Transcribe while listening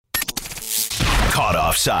Caught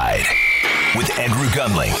Offside with Andrew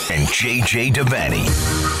Gunling and JJ Devaney.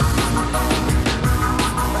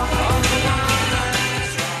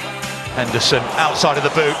 Henderson outside of the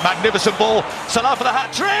boot, magnificent ball. Salah for the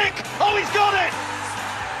hat trick. Oh, he's got it.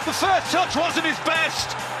 The first touch wasn't his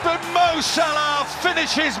best, but Mo Salah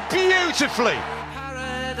finishes beautifully.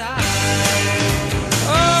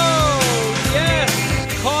 Oh, yes.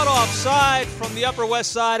 Caught Offside from the Upper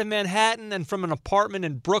West Side of Manhattan and from an apartment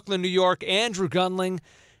in Brooklyn, New York. Andrew Gunling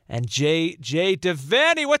and JJ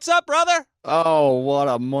Devaney. What's up, brother? Oh, what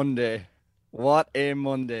a Monday. What a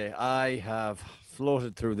Monday. I have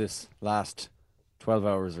floated through this last 12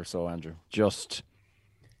 hours or so, Andrew.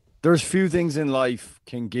 There's few things in life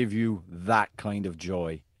can give you that kind of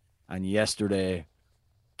joy. And yesterday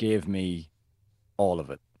gave me all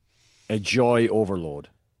of it. A joy overload.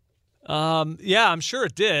 Yeah, I'm sure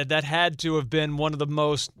it did. That had to have been one of the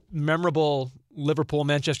most memorable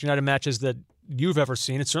Liverpool-Manchester United matches that you've ever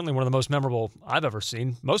seen. It's certainly one of the most memorable I've ever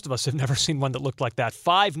seen. Most of us have never seen one that looked like that.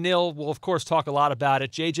 5-0. We'll, of course, talk a lot about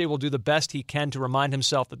it. JJ will do the best he can to remind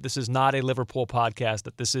himself that this is not a Liverpool podcast,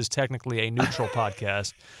 that this is technically a neutral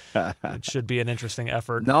podcast. It should be an interesting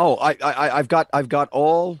effort. No, I've got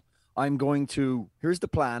all. I'm going to, here's the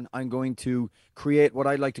plan. I'm going to create what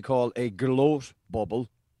I like to call a gloat bubble,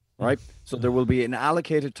 right? So there will be an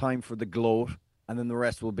allocated time for the gloat, and then the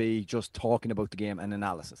rest will be just talking about the game and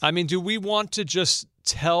analysis. I mean, do we want to just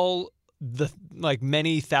tell the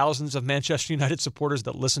many thousands of Manchester United supporters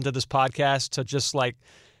that listen to this podcast to just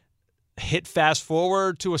hit fast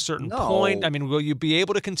forward to a certain point? I mean, will you be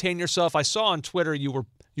able to contain yourself? I saw on Twitter you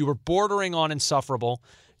were bordering on insufferable.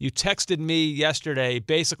 You texted me yesterday,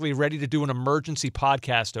 basically ready to do an emergency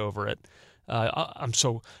podcast over it. I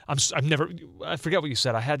forget what you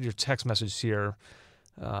said. I had your text message here.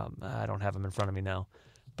 I don't have them in front of me now.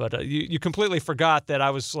 But you completely forgot that I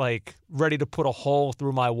was ready to put a hole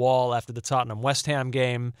through my wall after the Tottenham West Ham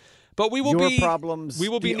game. But we will be neutral.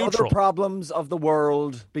 The other problems of the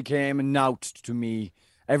world became a knout to me.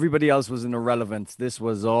 Everybody else was an irrelevance. This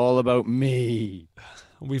was all about me.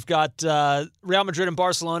 We've got Real Madrid and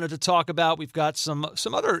Barcelona to talk about. We've got some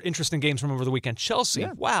other interesting games from over the weekend. Chelsea,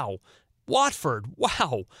 wow. Watford,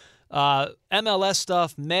 wow. MLS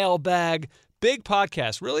stuff, mailbag, big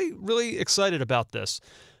podcast. Really, really excited about this.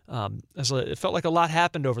 It felt like a lot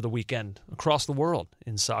happened over the weekend across the world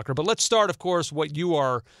in soccer. But let's start, of course, what you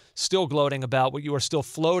are still gloating about, what you are still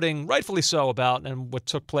floating, rightfully so, about, and what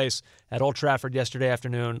took place at Old Trafford yesterday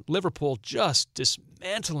afternoon. Liverpool just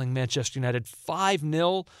dismantling Manchester United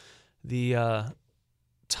 5-0, the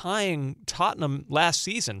tying Tottenham last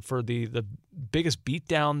season for the biggest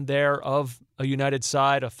beatdown there of a United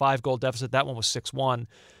side, a 5-goal deficit. That one was 6-1.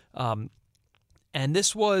 And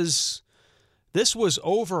this was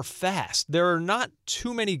over fast. There are not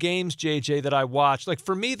too many games, JJ, that I watched.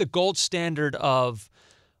 For me, the gold standard of,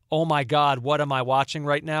 oh my God, what am I watching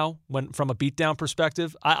right now? From a beatdown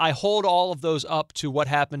perspective, I hold all of those up to what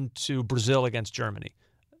happened to Brazil against Germany.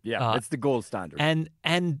 Yeah, it's the gold standard.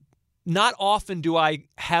 And not often do I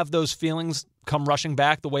have those feelings come rushing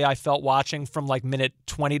back the way I felt watching from minute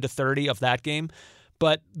 20 to 30 of that game.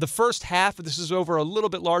 But the first half, this is over a little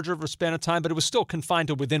bit larger of a span of time, but it was still confined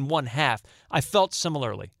to within one half. I felt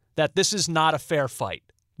similarly that this is not a fair fight,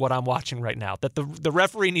 what I'm watching right now, that the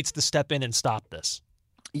referee needs to step in and stop this.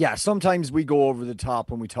 Yeah, sometimes we go over the top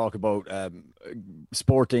when we talk about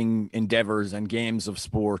sporting endeavors and games of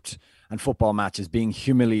sport and football matches being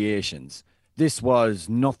humiliations. This was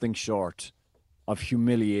nothing short of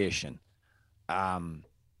humiliation.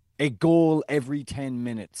 A goal every 10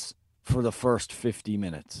 minutes for the first 50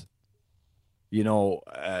 minutes.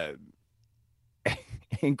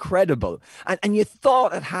 Incredible. And you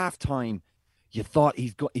thought at halftime, he's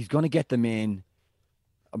going to get them in,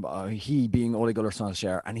 he being Ole Gunnar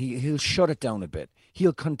Solskjaer, and he'll shut it down a bit.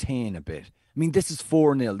 He'll contain a bit. I mean, this is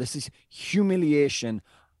 4-0. This is humiliation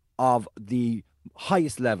of the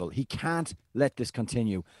highest level. He can't let this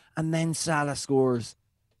continue. And then Salah scores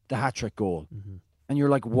the hat-trick goal. Mm-hmm. And you're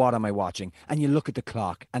like, what am I watching? And you look at the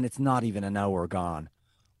clock, and it's not even an hour gone.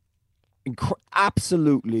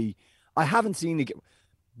 Absolutely. I haven't seen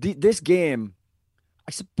this game.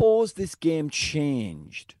 I suppose this game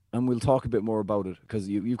changed, and we'll talk a bit more about it because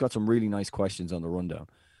you've got some really nice questions on the rundown.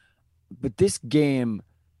 But this game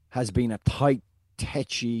has been a tight,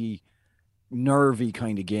 tetchy, nervy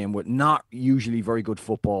kind of game with not usually very good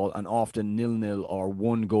football and often 0-0 or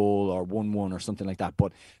 1 goal or 1-1 or something like that.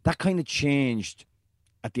 But that kind of changed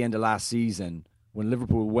at the end of last season when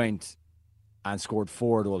Liverpool went and scored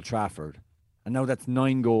 4 at Old Trafford. And now that's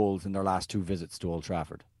 9 goals in their last 2 visits to Old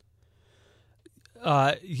Trafford.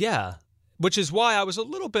 Yeah. Which is why I was a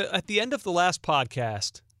little bit at the end of the last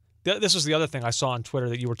podcast. This was the other thing I saw on Twitter,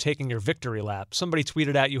 that you were taking your victory lap. Somebody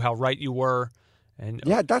tweeted at you how right you were. And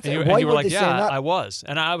yeah, that's and you, why and you were would like, they say yeah, that? I was.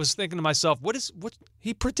 And I was thinking to myself, what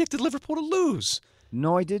he predicted Liverpool to lose.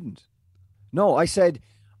 No, I didn't. No, I said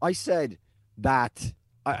that,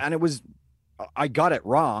 and it was, I got it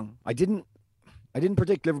wrong. I didn't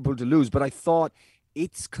predict Liverpool to lose, but I thought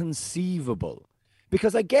it's conceivable,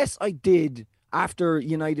 because I guess I did, after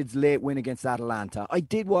United's late win against Atalanta, I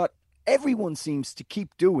did what everyone seems to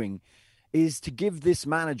keep doing, is to give this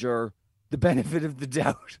manager the benefit of the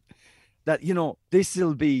doubt that, this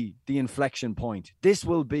will be the inflection point. This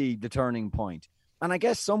will be the turning point. And I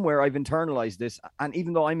guess somewhere I've internalized this. And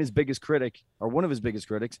even though I'm his biggest critic, or one of his biggest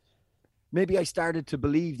critics, maybe I started to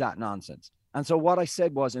believe that nonsense. And so what I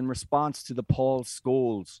said was, in response to the Paul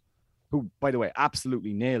Scholes, who, by the way,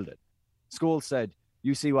 absolutely nailed it. Scholes said,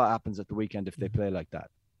 you see what happens at the weekend if they play like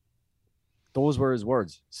that. Those were his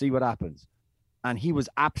words. See what happens. And he was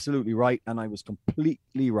absolutely right, and I was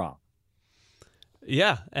completely wrong.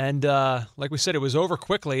 Yeah, and like we said, it was over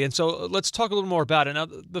quickly. And so let's talk a little more about it. Now,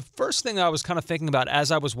 the first thing I was kind of thinking about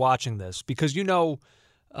as I was watching this, because,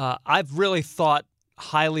 I've really thought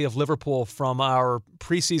highly of Liverpool from our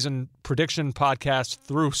preseason prediction podcast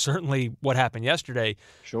through certainly what happened yesterday.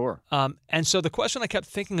 Sure. And so the question I kept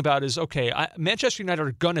thinking about is, okay, Manchester United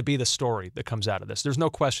are going to be the story that comes out of this. There's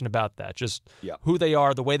no question about that. Just who they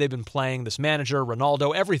are, the way they've been playing, this manager,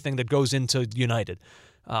 Ronaldo, everything that goes into United.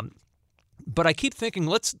 But I keep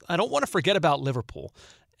thinking, I don't want to forget about Liverpool.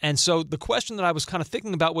 And so the question that I was kind of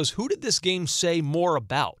thinking about was, who did this game say more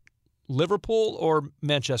about, Liverpool or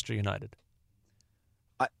Manchester United?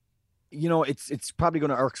 It's probably going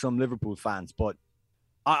to irk some Liverpool fans, but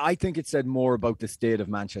I think it said more about the state of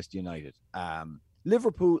Manchester United.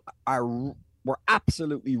 Liverpool were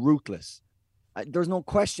absolutely ruthless. There's no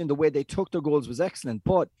question the way they took their goals was excellent.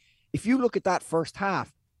 But if you look at that first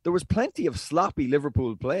half, there was plenty of sloppy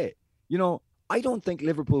Liverpool play. I don't think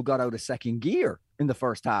Liverpool got out of second gear in the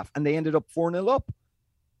first half, and they ended up 4-0 up.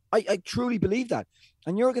 I truly believe that.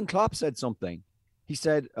 And Jurgen Klopp said something. He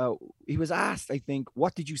said, he was asked, I think,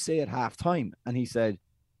 what did you say at halftime? And he said,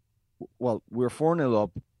 well, we're 4-0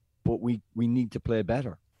 up, but we need to play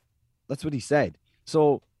better. That's what he said.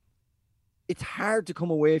 So it's hard to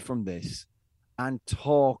come away from this and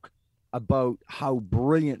talk about how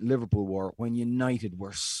brilliant Liverpool were when United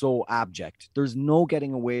were so abject. There's no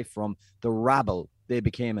getting away from the rabble they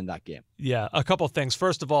became in that game. Yeah, a couple of things.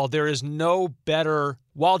 First of all, there is no better,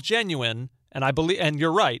 while genuine, and I believe, and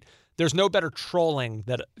you're right, there's no better trolling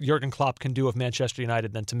that Jurgen Klopp can do of Manchester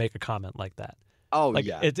United than to make a comment like that. Oh,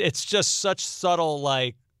 yeah. It's just such subtle,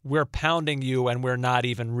 we're pounding you and we're not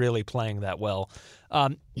even really playing that well.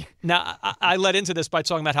 Now, I led into this by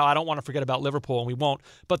talking about how I don't want to forget about Liverpool, and we won't.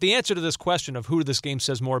 But the answer to this question of who this game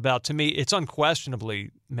says more about, to me, it's unquestionably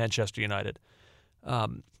Manchester United.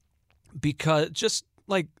 Because just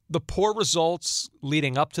the poor results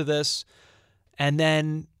leading up to this, and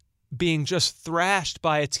then being just thrashed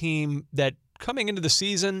by a team that coming into the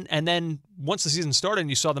season, and then once the season started and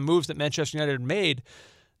you saw the moves that Manchester United had made,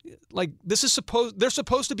 they're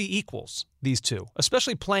supposed to be equals, these two,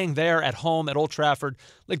 especially playing there at home at Old Trafford.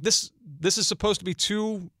 This is supposed to be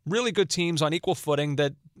two really good teams on equal footing,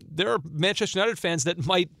 that there are Manchester United fans that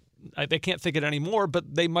they can't think it anymore,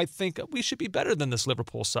 but they might think we should be better than this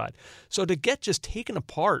Liverpool side. So to get just taken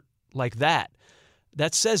apart like that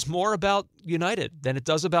says more about United than it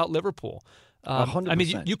does about Liverpool. 100%. I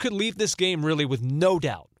mean, you could leave this game really with no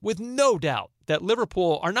doubt that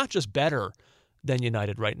Liverpool are not just better than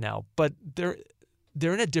United right now, but they're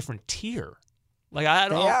in a different tier. They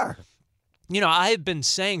are. I've been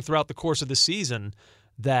saying throughout the course of the season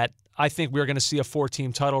that I think we're going to see a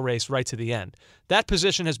 4-team title race right to the end. That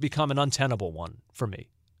position has become an untenable one for me.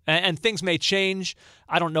 And things may change.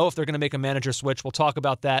 I don't know if they're going to make a manager switch. We'll talk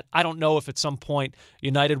about that. I don't know if at some point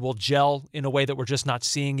United will gel in a way that we're just not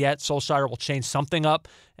seeing yet. Solskjaer will change something up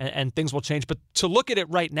and things will change. But to look at it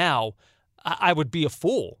right now, I would be a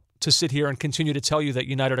fool to sit here and continue to tell you that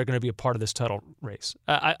United are going to be a part of this title race.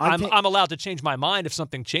 I'm allowed to change my mind if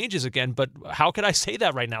something changes again, but how could I say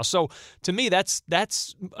that right now? So to me, that's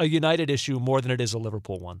a United issue more than it is a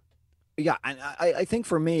Liverpool one. Yeah, and I think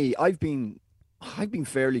for me, I've been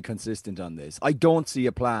fairly consistent on this. I don't see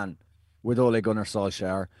a plan with Ole Gunnar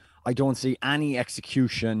Solskjaer. I don't see any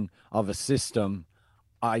execution of a system.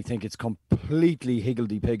 I think it's completely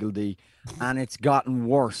higgledy-piggledy, and it's gotten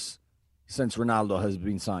worse since Ronaldo has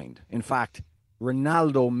been signed. In fact,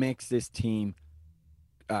 Ronaldo makes this team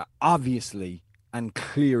obviously and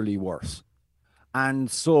clearly worse. And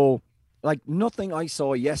so, nothing I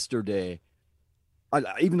saw yesterday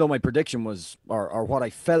even though my prediction was, or what I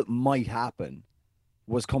felt might happen,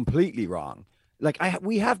 was completely wrong. Like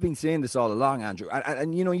we have been saying this all along, Andrew,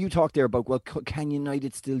 and you know, you talked there about, well, can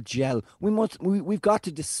United still gel? We've got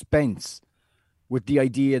to dispense with the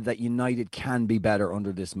idea that United can be better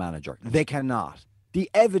under this manager. They cannot. The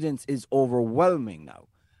evidence is overwhelming now,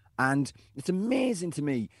 and it's amazing to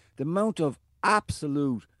me the amount of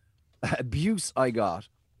absolute abuse I got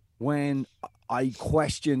when I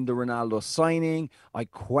questioned the Ronaldo signing. I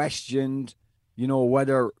questioned, you know,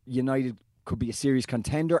 whether United could be a serious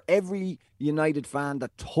contender. Every United fan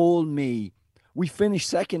that told me we finished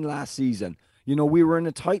second last season, you know, we were in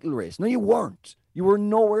a title race. No, you weren't. You were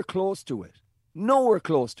nowhere close to it. Nowhere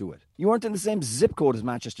close to it. You weren't in the same zip code as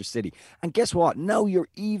Manchester City. And guess what? Now you're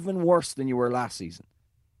even worse than you were last season.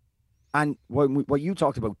 And what you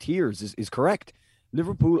talked about, tears, is correct.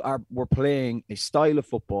 Liverpool were playing a style of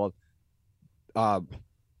football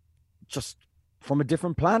just from a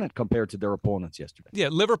different planet compared to their opponents yesterday. Yeah,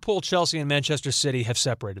 Liverpool, Chelsea, and Manchester City have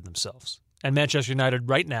separated themselves. And Manchester United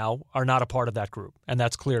right now are not a part of that group, and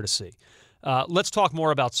that's clear to see. Let's talk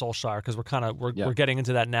more about Solskjaer, because we're getting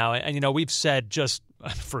into that now. And, you know, we've said just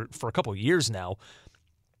for a couple of years now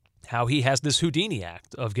how he has this Houdini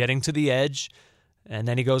act of getting to the edge, and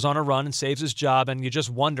then he goes on a run and saves his job, and you just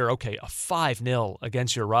wonder, okay, a 5-0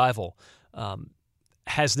 against your rival.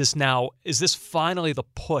 Is this finally the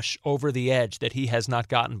push over the edge that he has not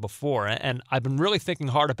gotten before? And I've been really thinking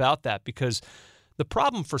hard about that, because the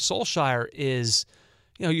problem for Solskjaer is,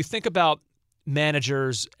 you know, you think about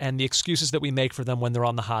managers and the excuses that we make for them when they're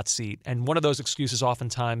on the hot seat. And one of those excuses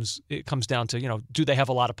oftentimes it comes down to, you know, do they have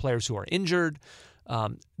a lot of players who are injured?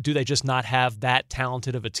 Do they just not have that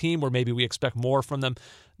talented of a team where maybe we expect more from them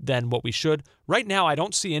than what we should? Right now, I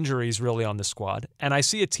don't see injuries really on the squad. And I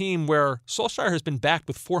see a team where Solskjaer has been backed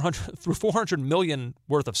with 400 million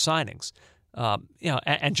worth of signings. You know,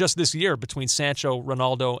 and just this year between Sancho,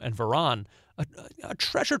 Ronaldo, and Varane, a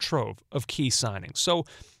treasure trove of key signings. So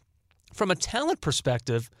from a talent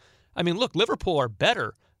perspective, I mean, look, Liverpool are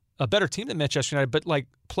a better team than Manchester United, but like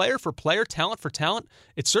player for player, talent for talent,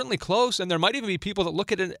 it's certainly close, and there might even be people that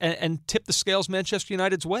look at it and tip the scales Manchester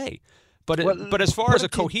United's way. But as far as a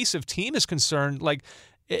cohesive team is concerned, like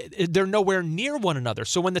they're nowhere near one another.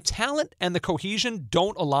 So when the talent and the cohesion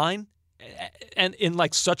don't align, and in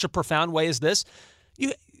like such a profound way as this,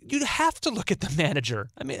 you have to look at the manager.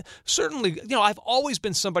 I mean, certainly, you know, I've always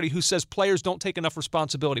been somebody who says players don't take enough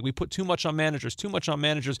responsibility. We put too much on managers.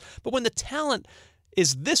 But when the talent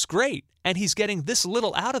is this great and he's getting this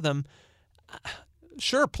little out of them,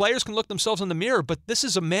 sure, players can look themselves in the mirror, but this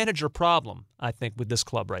is a manager problem, I think, with this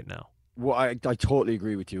club right now. Well, I totally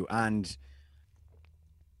agree with you. And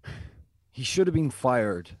he should have been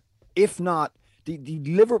fired. If not, the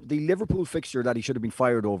Liverpool fixture that he should have been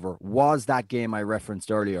fired over was that game I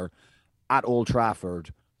referenced earlier at Old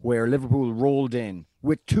Trafford, where Liverpool rolled in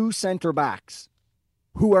with two centre-backs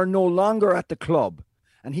who are no longer at the club.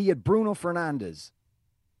 And he had Bruno Fernandes.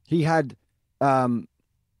 He had a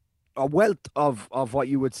wealth of what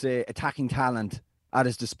you would say attacking talent at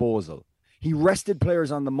his disposal. He rested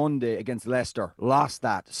players on the Monday against Leicester, lost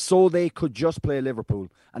that, so they could just play Liverpool,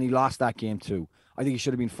 and he lost that game too. I think he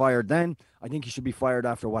should have been fired then. I think he should be fired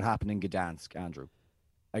after what happened in Gdansk, Andrew,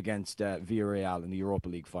 against Villarreal in the Europa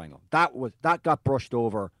League final. That got brushed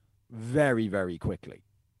over very, very quickly.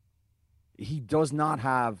 He does not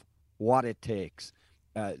have what it takes.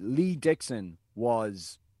 Lee Dixon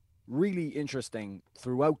was really interesting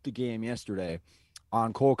throughout the game yesterday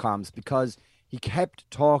on co-coms, because he kept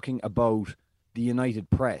talking about the United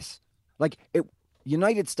press.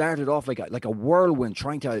 United started off like a whirlwind,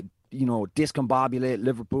 trying to, you know, discombobulate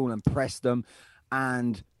Liverpool and press them.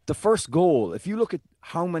 And the first goal, if you look at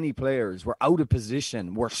how many players were out of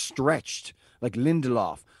position, were stretched, like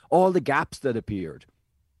Lindelof, all the gaps that appeared,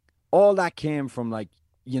 all that came from like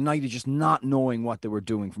United just not knowing what they were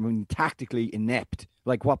doing, from being tactically inept,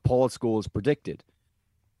 like what Paul Scholes predicted.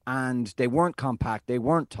 And they weren't compact, they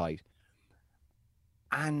weren't tight.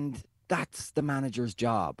 And that's the manager's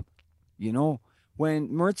job, you know? When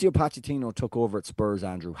Maurizio Pochettino took over at Spurs,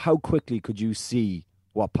 Andrew, how quickly could you see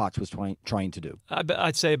what Poch was trying to do?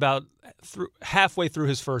 I'd say about halfway through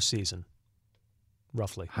his first season,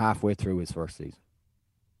 roughly. Halfway through his first season.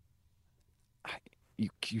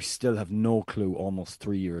 You still have no clue, almost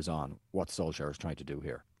 3 years on, what Solskjaer is trying to do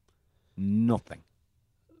here. Nothing.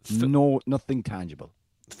 Nothing tangible.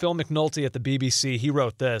 Phil McNulty at the BBC, he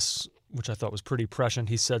wrote this, which I thought was pretty prescient.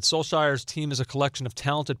 He said, Solskjaer's team is a collection of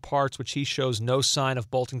talented parts which he shows no sign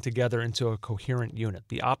of bolting together into a coherent unit.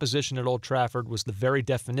 The opposition at Old Trafford was the very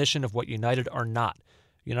definition of what United are not.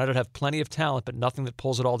 United have plenty of talent, but nothing that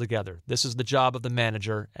pulls it all together. This is the job of the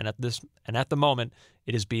manager, and at the moment,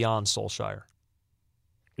 it is beyond Solskjaer.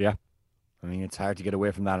 Yeah, I mean, it's hard to get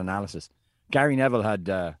away from that analysis. Gary Neville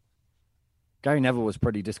was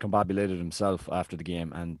pretty discombobulated himself after the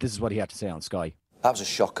game, and this is what he had to say on Sky. That was a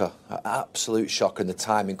shocker, an absolute shocker, and the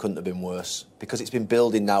timing couldn't have been worse because it's been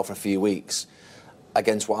building now for a few weeks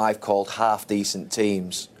against what I've called half-decent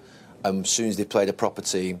teams. As soon as they played a proper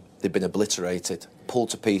team, they've been obliterated,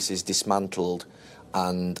 pulled to pieces, dismantled,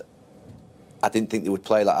 and I didn't think they would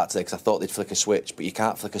play like that today because I thought they'd flick a switch, but you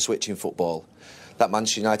can't flick a switch in football. That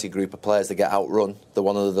Manchester United group of players, they get outrun. They're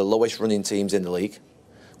one of the lowest running teams in the league.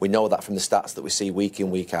 We know that from the stats that we see week in,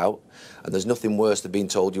 week out. And there's nothing worse than being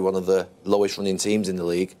told you're one of the lowest running teams in the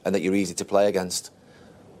league and that you're easy to play against.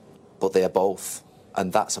 But they are both.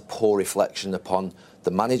 And that's a poor reflection upon the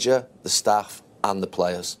manager, the staff and the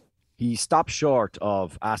players. He stopped short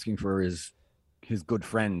of asking for his good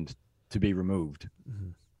friend to be removed,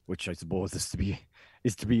 which I suppose is to be,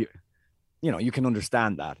 you can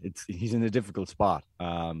understand that. He's in a difficult spot.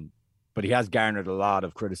 But he has garnered a lot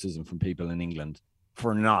of criticism from people in England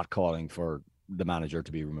for not calling for the manager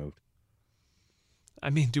to be removed. I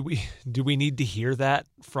mean, do we need to hear that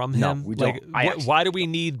from him? No, we don't. Why do we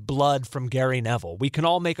need blood from Gary Neville? We can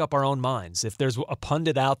all make up our own minds. If there's a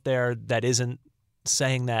pundit out there that isn't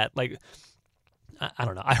saying that, I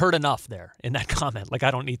don't know. I heard enough there in that comment.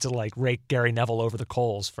 I don't need to rake Gary Neville over the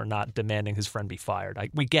coals for not demanding his friend be fired.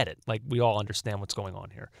 We get it. We all understand what's going on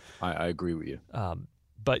here. I agree with you.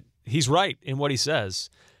 But he's right in what he says.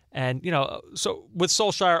 And, so with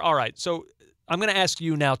Solskjaer, all right, so I'm going to ask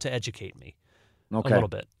you now to educate me a little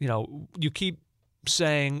bit. You keep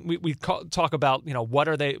saying, we talk about,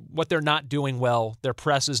 what they're not doing well. Their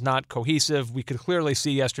press is not cohesive. We could clearly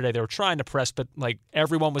see yesterday they were trying to press, but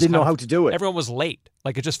everyone was didn't know how to do it. Everyone was late.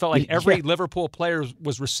 It just felt like every Liverpool player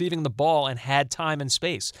was receiving the ball and had time and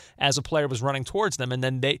space as a player was running towards them. And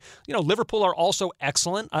then Liverpool are also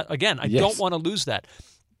excellent. Again, I don't want to lose that.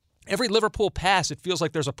 Every Liverpool pass, it feels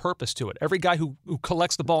like there's a purpose to it. Every guy who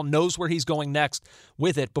collects the ball knows where he's going next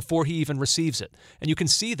with it before he even receives it. And you can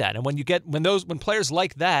see that. And when players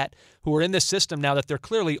like that who are in this system now that they're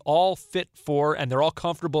clearly all fit for and they're all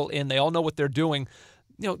comfortable in, they all know what they're doing,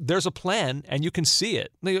 there's a plan and you can see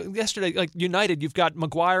it. Yesterday, United, you've got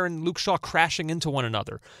Maguire and Luke Shaw crashing into one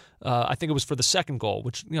another. I think it was for the second goal,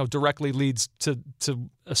 which directly leads to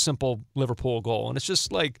a simple Liverpool goal. And it's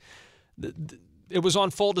just it was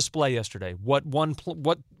on full display yesterday what one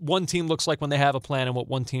team looks like when they have a plan and what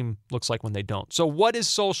one team looks like when they don't. So what is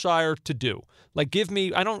Solskjaer to do? Give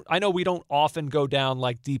me, I know we don't often go down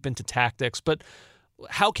deep into tactics, but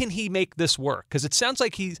how can he make this work? Because it sounds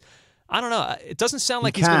like I don't know, it doesn't sound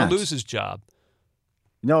like he's going to lose his job.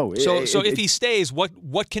 No. So if he stays,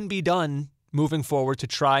 what can be done moving forward to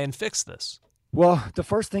try and fix this? Well, the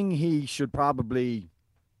first thing he should probably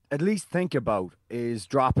at least think about is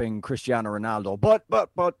dropping Cristiano Ronaldo.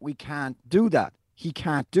 But we can't do that. He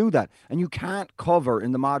can't do that. And you can't cover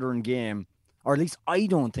in the modern game, or at least I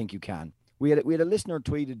don't think you can. We had a listener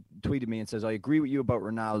tweeted me and says, I agree with you about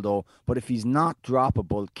Ronaldo, but if he's not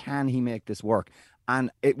droppable, can he make this work?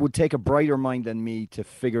 And it would take a brighter mind than me to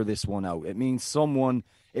figure this one out. It means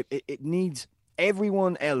it needs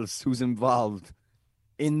everyone else who's involved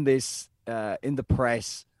in this, in the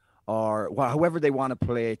press, or however they want to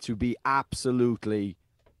play, to be absolutely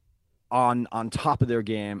on top of their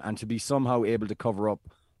game and to be somehow able to cover up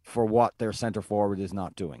for what their centre forward is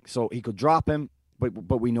not doing. So he could drop him,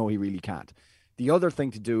 but we know he really can't. The other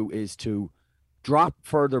thing to do is to drop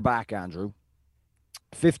further back, Andrew,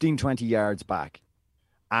 15, 20 yards back,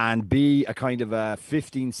 and be a kind of a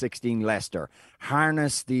 15, 16 Leicester.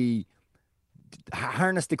 Harness the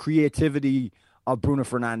creativity of Bruno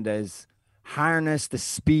Fernandes. Harness the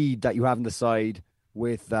speed that you have on the side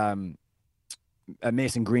with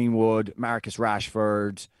Mason Greenwood, Marcus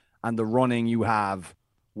Rashford, and the running you have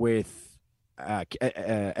with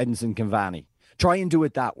Edinson Cavani. Try and do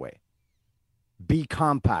it that way. Be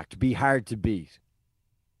compact. Be hard to beat.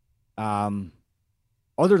 Other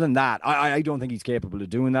than that, I don't think he's capable of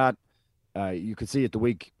doing that. You could see at the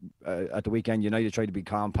weekend, United tried to be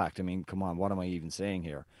compact. I mean, come on, what am I even saying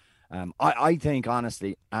here? I think,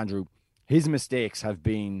 honestly, Andrew, his mistakes they've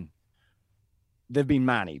been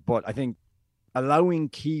many, but I think allowing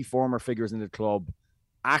key former figures in the club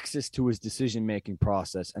access to his decision-making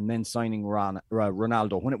process and then signing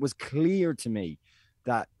Ronaldo, when it was clear to me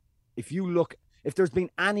that if there's been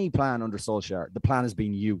any plan under Solskjaer, the plan has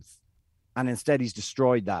been youth. And instead he's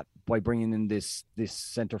destroyed that by bringing in this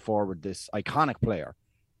centre forward, this iconic player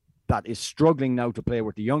that is struggling now to play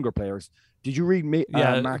with the younger players Did you read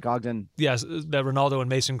Mark Ogden? Yes, that Ronaldo and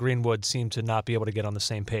Mason Greenwood seem to not be able to get on the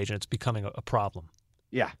same page, and it's becoming a problem.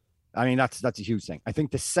 Yeah. I mean, that's a huge thing. I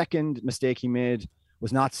think the second mistake he made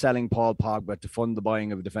was not selling Paul Pogba to fund the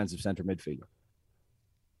buying of a defensive centre midfielder.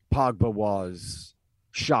 Pogba was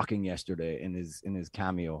shocking yesterday in his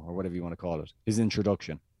cameo, or whatever you want to call it, his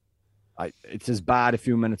introduction. It's as bad a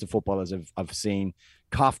few minutes of football as I've seen.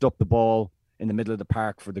 Coughed up the ball in the middle of the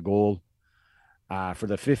park for the goal, for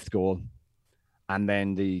the 5th goal. And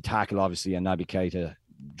then the tackle, obviously, and Naby Keita,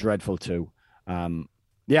 dreadful too.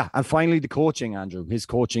 Yeah, and finally the coaching, Andrew. His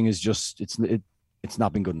coaching is just, it's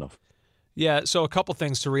not been good enough. Yeah, so a couple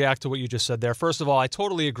things to react to what you just said there. First of all, I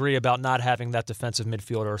totally agree about not having that defensive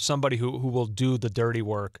midfielder or somebody who will do the dirty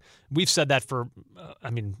work. We've said that for,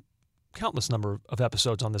 countless number of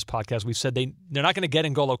episodes on this podcast. We've said they're not going to get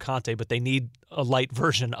N'Golo Kante, but they need a light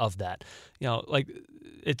version of that. Like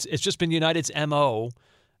it's just been United's MO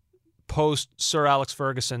post Sir Alex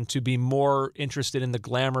Ferguson to be more interested in the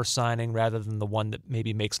glamour signing rather than the one that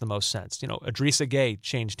maybe makes the most sense. Idrissa Gueye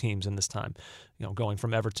changed teams in this time, going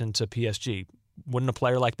from Everton to PSG. Wouldn't a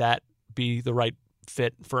player like that be the right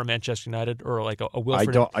fit for a Manchester United or like a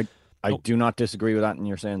Wilfred? I do not disagree with that in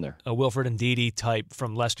you're saying there. A Wilfred Ndidi type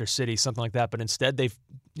from Leicester City, something like that. But instead they've,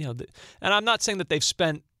 and I'm not saying that they've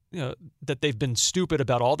spent, that they've been stupid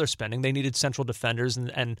about all their spending. They needed central defenders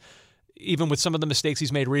and even with some of the mistakes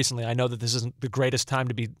he's made recently, I know that this isn't the greatest time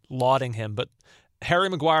to be lauding him, but Harry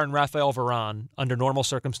Maguire and Raphael Varane, under normal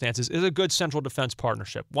circumstances, is a good central defense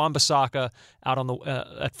partnership. Wan-Bissaka out on the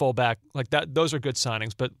at fullback, like that, those are good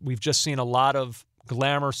signings. But we've just seen a lot of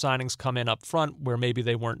glamour signings come in up front where maybe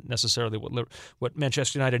they weren't necessarily what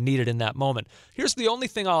Manchester United needed in that moment. Here's the only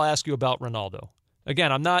thing I'll ask you about Ronaldo.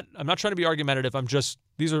 Again, I'm not trying to be argumentative. I'm just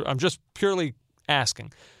purely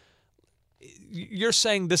asking. You're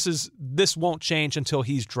saying this won't change until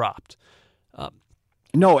he's dropped.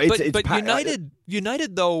 No, but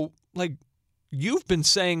United though, like you've been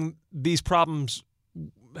saying, these problems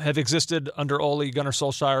have existed under Ole Gunnar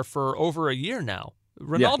Solskjaer for over a year now.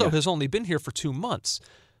 Ronaldo has only been here for 2 months.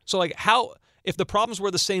 So like if the problems were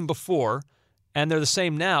the same before and they're the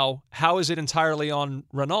same now, how is it entirely on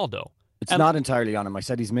Ronaldo? It's not entirely on him. I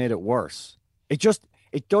said he's made it worse.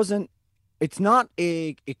 It's not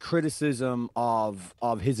a criticism of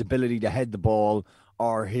his ability to head the ball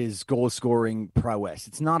or his goal-scoring prowess.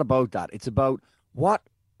 It's not about that. It's about what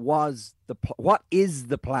is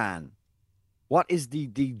the plan? What is the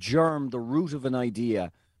germ, the root of an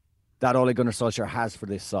idea that Ole Gunnar Solskjaer has for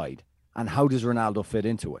this side? And how does Ronaldo fit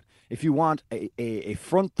into it? If you want a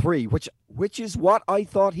front three, which is what I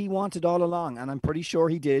thought he wanted all along, and I'm pretty sure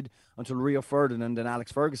he did until Rio Ferdinand and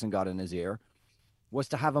Alex Ferguson got in his ear, was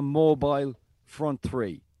to have a mobile front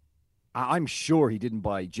three. I'm sure he didn't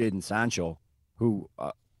buy Jadon Sancho, who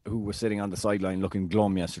was sitting on the sideline looking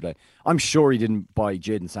glum yesterday. I'm sure he didn't buy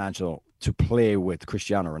Jadon Sancho to play with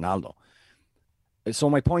Cristiano Ronaldo. So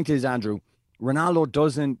my point is, Andrew, Ronaldo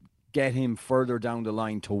doesn't get him further down the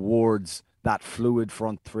line towards that fluid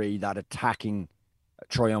front three, that attacking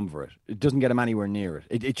triumvirate. It doesn't get him anywhere near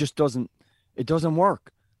it. It just doesn't. It doesn't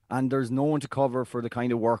work. And there's no one to cover for the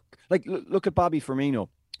kind of work. Like, look at Bobby Firmino,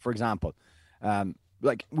 for example.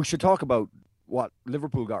 Like, we should talk about what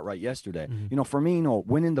Liverpool got right yesterday. Mm-hmm. Firmino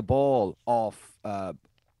winning the ball off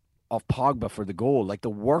Pogba for the goal. Like, the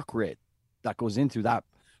work rate that goes into that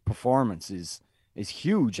performance is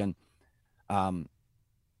huge. And,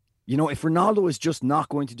 if Ronaldo is just not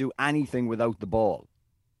going to do anything without the ball,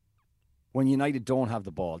 when United don't have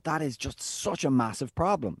the ball, that is just such a massive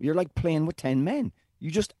problem. You're like playing with 10 men. You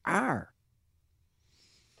just are.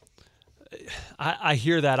 I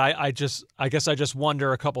hear that. I guess I just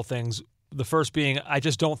wonder a couple things. The first being, I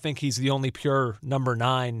just don't think he's the only pure number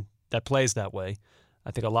 9 that plays that way. I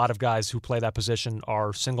think a lot of guys who play that position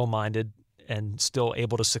are single-minded and still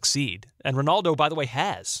able to succeed. And Ronaldo, by the way,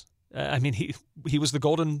 has. He was the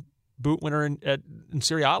Golden Boot winner in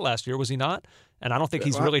Serie A last year, was he not? And I don't think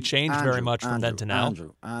he's really changed very much from then to now.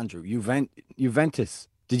 Andrew, Juventus.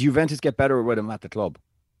 Did Juventus get better with him at the club?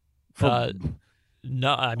 No,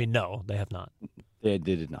 they have not. They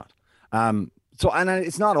did not. And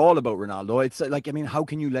it's not all about Ronaldo. It's like, how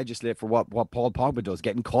can you legislate for what Paul Pogba does,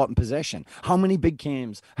 getting caught in possession? How many big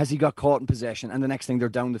games has he got caught in possession and the next thing they're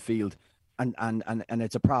down the field and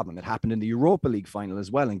it's a problem? It happened in the Europa League final as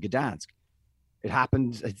well in Gdansk. It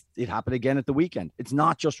happened again at the weekend. It's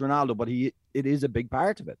not just Ronaldo, but it is a big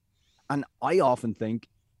part of it. And I often think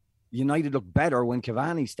United look better when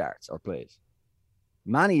Cavani starts or plays.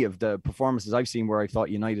 Many of the performances I've seen where I thought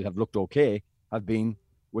United have looked okay have been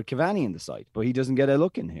with Cavani in the side, but he doesn't get a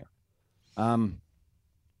look in here.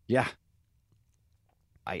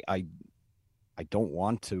 I don't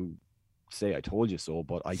want to say I told you so,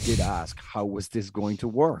 but I did ask, how was this going to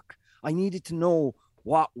work? I needed to know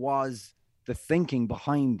what was the thinking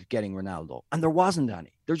behind getting Ronaldo. And there wasn't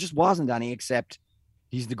any. There just wasn't any, except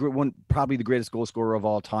he's probably the greatest goal scorer of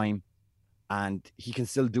all time. And he can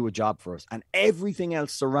still do a job for us. And everything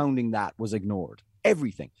else surrounding that was ignored.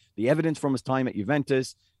 Everything. The evidence from his time at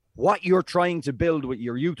Juventus, what you're trying to build with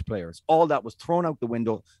your youth players, all that was thrown out the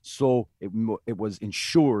window. So it was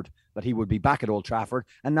ensured that he would be back at Old Trafford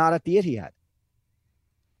and not at the Etihad.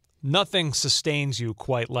 Nothing sustains you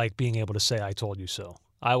quite like being able to say, I told you so.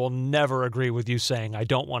 I will never agree with you saying, I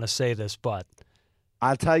don't want to say this, but...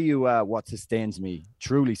 I'll tell you what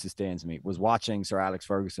truly sustains me, was watching Sir Alex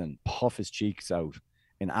Ferguson puff his cheeks out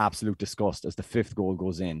in absolute disgust as the 5th goal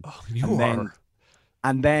goes in. Oh,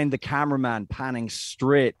 and then the cameraman panning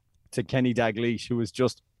straight to Kenny Dalglish, who was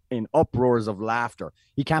just in uproars of laughter.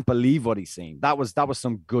 He can't believe what he's seeing. That was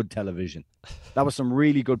some good television. That was some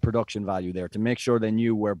really good production value there to make sure they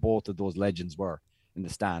knew where both of those legends were in the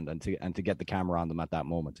stand and to get the camera on them at that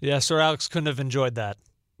moment. Yeah, Sir Alex couldn't have enjoyed that.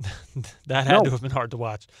 That had to have been hard to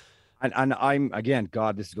watch. And I'm, again,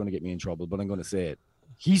 God, this is going to get me in trouble, but I'm going to say it.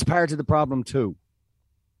 He's part of the problem too.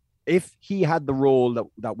 If he had the role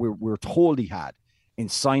that we're told he had in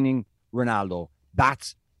signing Ronaldo,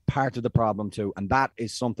 that's part of the problem too. And that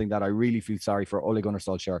is something that I really feel sorry for Ole Gunnar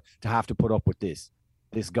Solskjaer to have to put up with this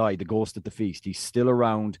guy, the ghost at the feast. He's still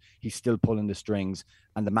around. He's still pulling the strings,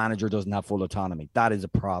 and the manager doesn't have full autonomy. That is a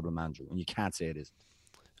problem, Andrew, and you can't say it isn't.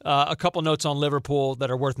 A couple notes on Liverpool that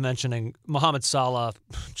are worth mentioning. Mohamed Salah,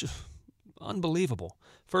 just unbelievable.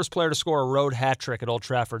 First player to score a road hat trick at Old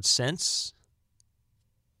Trafford since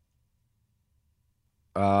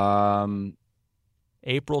April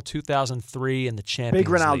 2003 in the Champions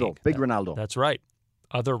League. Big Ronaldo. That's right.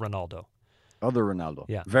 Other Ronaldo.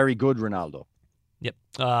 Yeah. Very good Ronaldo.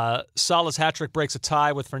 Yep. Salah's hat trick breaks a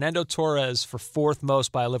tie with Fernando Torres for 4th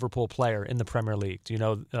most by a Liverpool player in the Premier League. Do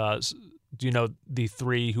you know the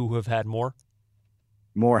 3 who have had more?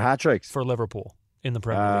 More hat tricks for Liverpool in the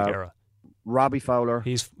Premier League era. Robbie Fowler.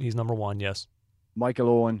 He's number 1, yes. Michael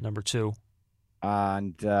Owen. Number 2.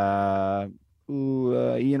 And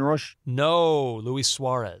Ian Rush. No, Luis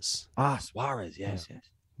Suarez. Suarez. Yes.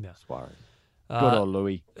 Yeah. Suarez. Good old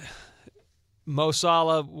Louis. Mo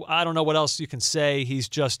Salah, I don't know what else you can say. He's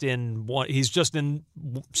just in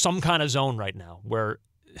some kind of zone right now where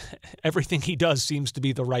everything he does seems to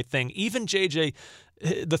be the right thing. Even JJ,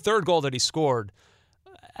 the 3rd goal that he scored,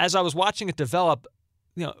 as I was watching it develop,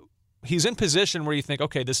 he's in position where you think,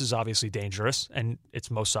 okay, this is obviously dangerous, and it's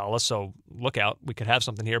Mo Salah, so look out, we could have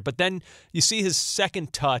something here. But then you see his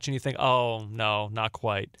second touch, and you think, oh, no, not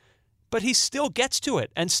quite. But he still gets to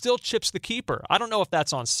it and still chips the keeper. I don't know if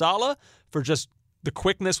that's on Salah for just the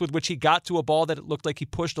quickness with which he got to a ball that it looked like he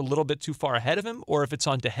pushed a little bit too far ahead of him, or if it's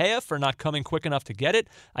on De Gea for not coming quick enough to get it.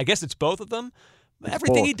 I guess it's both of them.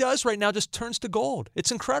 Everything he does right now just turns to gold.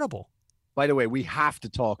 It's incredible. By the way, we have to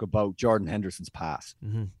talk about Jordan Henderson's pass.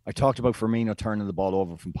 Mm-hmm. I talked about Firmino turning the ball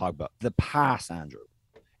over from Pogba. The pass, Andrew.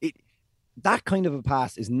 That kind of a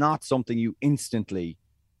pass is not something you instantly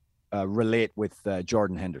relate with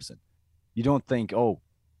Jordan Henderson. You don't think,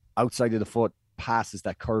 outside of the foot, passes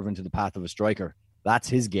that curve into the path of a striker. That's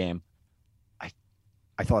his game.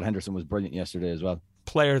 I thought Henderson was brilliant yesterday as well.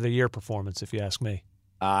 Player of the year performance, if you ask me.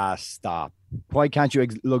 Stop. Why can't you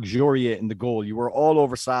luxuriate in the goal? You were all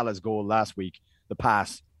over Salah's goal last week, the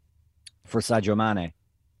pass for Sadio Mane,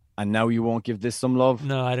 and now you won't give this some love?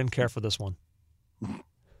 No, I didn't care for this one.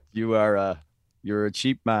 You're a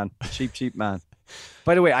cheap man. Cheap man.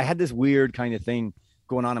 By the way, I had this weird kind of thing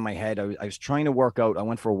going on in my head. I was trying to work out, I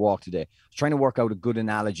went for a walk today. I was trying to work out a good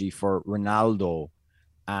analogy for Ronaldo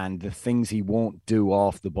and the things he won't do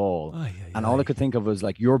off the ball. All I could think of was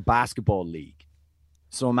like your basketball league.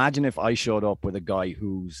 So imagine if I showed up with a guy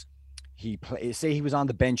say he was on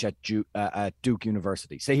the bench at Duke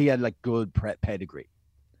University. Say he had like good pedigree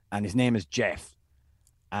and his name is Jeff.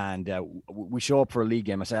 And we show up for a league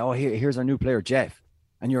game. I say, here's our new player, Jeff.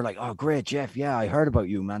 And you're like, oh, great, Jeff. Yeah, I heard about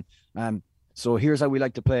you, man. So here's how we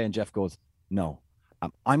like to play. And Jeff goes, no,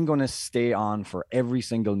 I'm going to stay on for every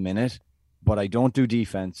single minute, but I don't do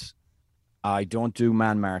defense. I don't do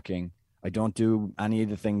man marking. I don't do any of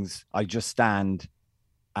the things. I just stand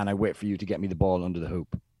and I wait for you to get me the ball under the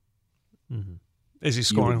hoop. Mm-hmm. Is he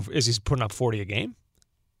scoring? Is he putting up 40 a game?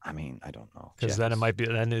 I mean, I don't know. Because then it might be,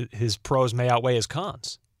 then his pros may outweigh his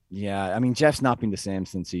cons. Yeah, I mean, Jeff's not been the same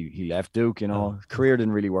since he left Duke, Career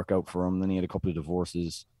didn't really work out for him. Then he had a couple of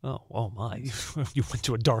divorces. Oh my. You went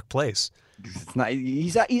to a dark place. It's not,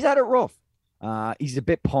 he's at it rough. He's a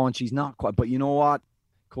bit punch. He's not quite, but you know what?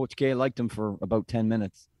 Coach K liked him for about 10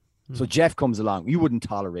 minutes. So Jeff comes along. You wouldn't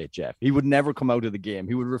tolerate Jeff. He would never come out of the game.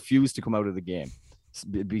 He would refuse to come out of the game,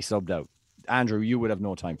 be subbed out. Andrew, you would have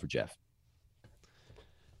no time for Jeff.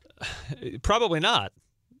 Probably not.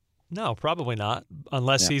 No, probably not.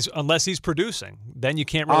 Unless he's producing, then you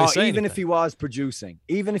can't really say even anything. if he was producing,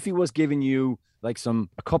 even if he was giving you like a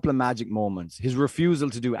couple of magic moments, his refusal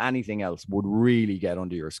to do anything else would really get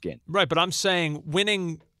under your skin. Right, but I'm saying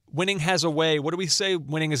winning has a way. What do we say?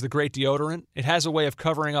 Winning is the great deodorant. It has a way of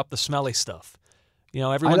covering up the smelly stuff.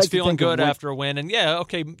 Everyone's feeling good after a win, and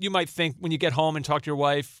you might think when you get home and talk to your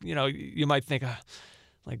wife, you might think,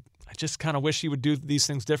 I just kind of wish he would do these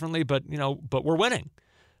things differently, but we're winning.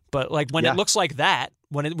 But like when it looks like that,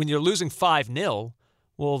 when you're losing 5-0,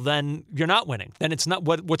 well, then you're not winning. Then it's not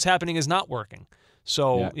what's happening is not working.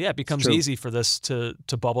 So it becomes easy for this to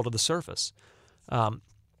bubble to the surface.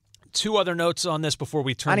 Two other notes on this before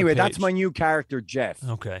we turn. Anyway, the page. that's my new character, Jeff.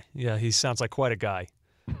 Okay, yeah, he sounds like quite a guy.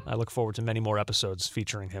 I look forward to many more episodes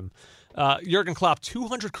featuring him. Jurgen Klopp,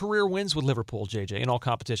 200 career wins with Liverpool, JJ, in all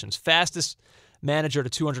competitions. Fastest manager to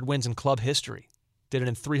 200 wins in club history. Did it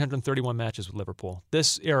in 331 matches with Liverpool.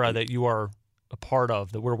 This era that you are a part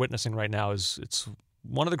of, that we're witnessing right now, it's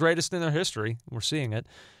one of the greatest in their history. We're seeing it.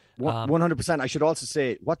 100%. I should also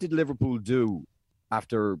say, what did Liverpool do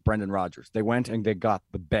after Brendan Rodgers? They went and they got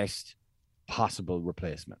the best possible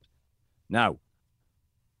replacement. Now,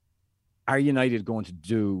 are United going to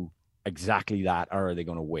do exactly that, or are they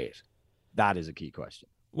going to wait? That is a key question.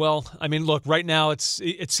 Well, I mean, look, right now it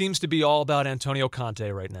seems to be all about Antonio Conte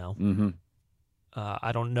right now. Mm-hmm.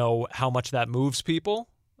 I don't know how much that moves people.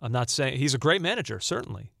 I'm not saying he's a great manager,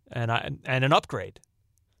 certainly, and an upgrade.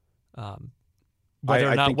 Whether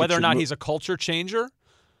or not he's a culture changer,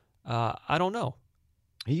 I don't know.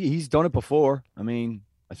 He's done it before. I mean,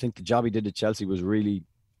 I think the job he did at Chelsea was really,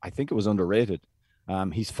 I think it was underrated.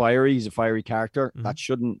 He's fiery. He's a fiery character.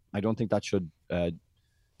 Mm-hmm. I don't think that should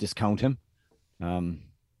discount him. I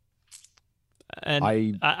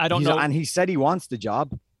don't know. And he said he wants the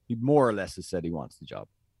job. He more or less has said he wants the job.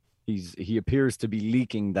 He appears to be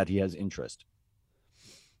leaking that he has interest.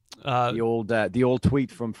 The old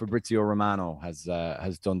tweet from Fabrizio Romano has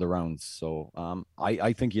done the rounds. So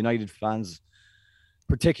I think United fans,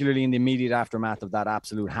 particularly in the immediate aftermath of that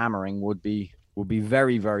absolute hammering, would be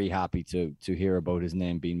very, very happy to hear about his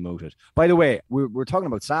name being mooted. By the way, we're talking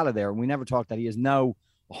about Salah there, and we never talked that he has now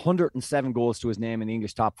 107 goals to his name in the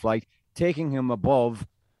English top flight, taking him above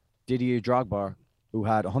Didier Drogba, who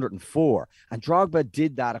had 104. And Drogba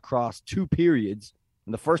did that across 2 periods.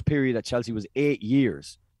 And the first period at Chelsea was 8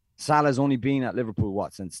 years. Salah's only been at Liverpool,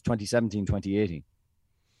 since 2017, 2018.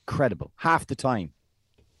 Incredible. Half the time.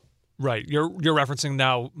 Right. You're referencing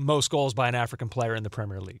now most goals by an African player in the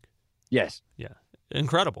Premier League. Yes. Yeah.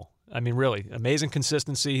 Incredible. I mean, really, amazing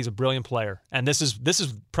consistency. He's a brilliant player. And this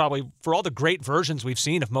is probably, for all the great versions we've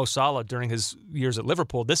seen of Mo Salah during his years at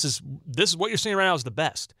Liverpool, this is what you're seeing right now is the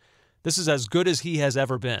best. This is as good as he has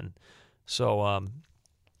ever been. So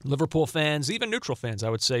Liverpool fans, even neutral fans, I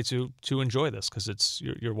would say, to enjoy this, because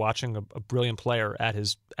you're watching a brilliant player at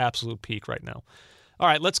his absolute peak right now. All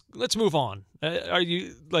right, let's move on. Are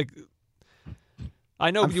you like? I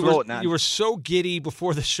know you were so giddy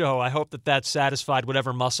before the show. I hope that satisfied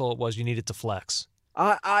whatever muscle it was you needed to flex.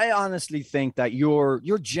 I honestly think that your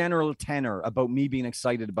general tenor about me being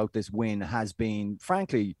excited about this win has been,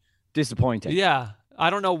 frankly, disappointing. Yeah. I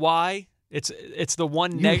don't know why. It's the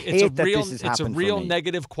one. It's a real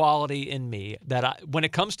negative quality in me that when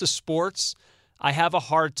it comes to sports, I have a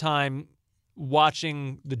hard time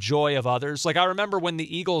watching the joy of others. Like I remember when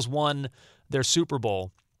the Eagles won their Super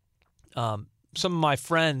Bowl. Some of my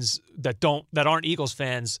friends that aren't Eagles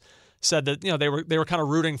fans said that they were kind of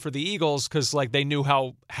rooting for the Eagles because like they knew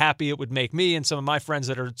how happy it would make me, and some of my friends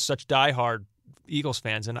that are such diehard Eagles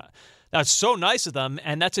fans, and that's so nice of them,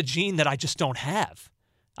 and that's a gene that I just don't have.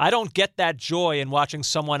 I don't get that joy in watching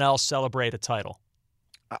someone else celebrate a title.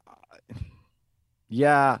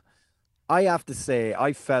 Yeah, I have to say,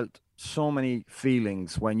 I felt so many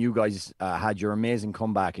feelings when you guys had your amazing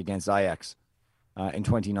comeback against Ajax in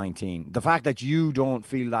 2019. The fact that you don't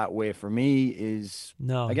feel that way for me is,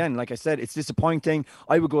 again, like I said, it's disappointing.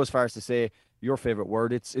 I would go as far as to say your favorite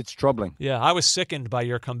word. It's troubling. Yeah, I was sickened by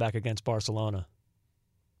your comeback against Barcelona.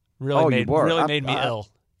 Really made me ill.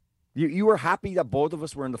 You were happy that both of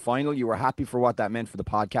us were in the final. You were happy for what that meant for the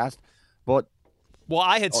podcast. But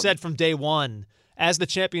I had said from day one, as the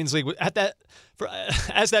Champions League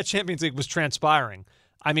as that Champions League was transpiring,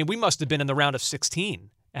 I mean, we must have been in the round of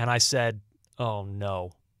 16, and I said, "Oh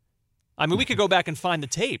no." I mean, we could go back and find the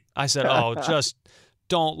tape. I said, "Oh, just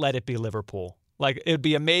don't let it be Liverpool. Like, it'd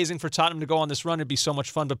be amazing for Tottenham to go on this run. It'd be so much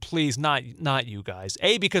fun, but please, not you guys.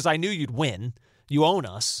 A, because I knew you'd win. You own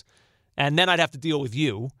us. And then I'd have to deal with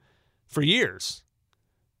you for years.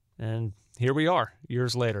 And here we are,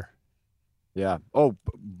 years later. Yeah. Oh,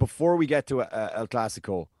 before we get to El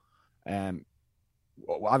Clasico,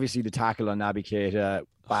 obviously the tackle on Naby Keita,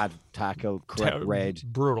 bad tackle, correct red.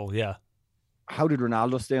 Brutal, yeah. How did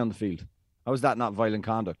Ronaldo stay on the field? How is that not violent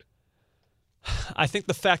conduct? I think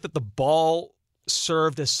the fact that the ball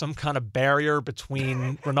served as some kind of barrier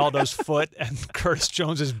between Ronaldo's foot and Curtis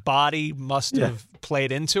Jones's body must have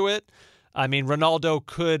played into it. I mean, Ronaldo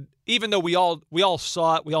could, even though we all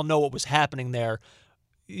saw it, we all know what was happening there,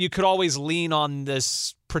 you could always lean on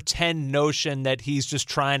this pretend notion that he's just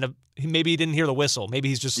trying to, maybe he didn't hear the whistle. Maybe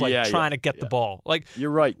he's just trying to get the ball. Like,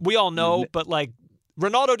 you're right. We all know, but like,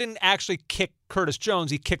 Ronaldo didn't actually kick Curtis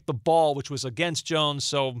Jones. He kicked the ball, which was against Jones.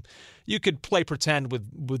 So you could play pretend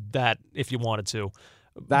with that if you wanted to.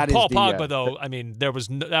 Paul Pogba, though, I mean, that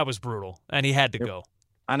was brutal, and he had to go.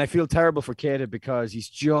 And I feel terrible for Keita because he's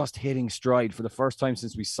just hitting stride for the first time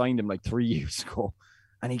since we signed him like 3 years ago,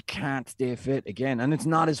 and he can't stay fit again. And it's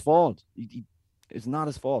not his fault. It's not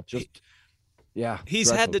his fault. He's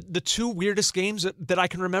had the two weirdest games that I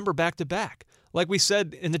can remember back to back. Like we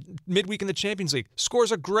said in the midweek in the Champions League,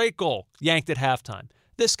 scores a great goal, yanked at halftime.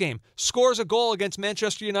 This game, scores a goal against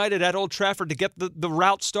Manchester United at Old Trafford to get the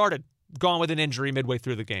route started, gone with an injury midway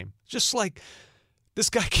through the game. Just like, this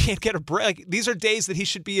guy can't get a break. Like, these are days that he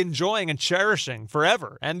should be enjoying and cherishing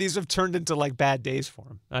forever, and these have turned into like bad days for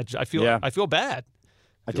him. I feel bad.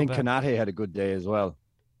 I think Konate had a good day as well.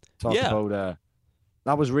 Talk about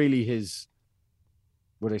that was really his,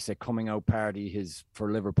 what I say, coming out party,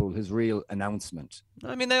 for Liverpool, his real announcement.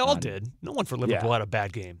 I mean, they all did. No one for Liverpool had a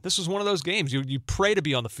bad game. This was one of those games. You pray to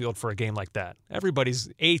be on the field for a game like that. Everybody's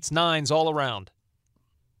 8s, 9s all around.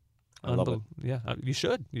 I love it. Yeah, you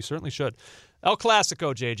should. You certainly should. El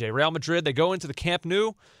Clasico, JJ. Real Madrid, they go into the Camp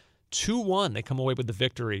Nou 2-1. They come away with the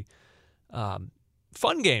victory.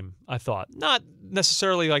 Fun game, I thought. Not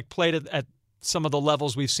necessarily like played at some of the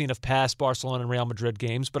levels we've seen of past Barcelona and Real Madrid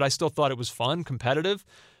games, but I still thought it was fun, competitive.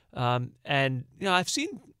 And, you know, I feel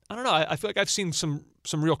like I've seen some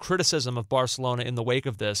real criticism of Barcelona in the wake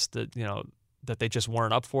of this, that they just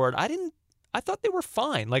weren't up for it. I thought they were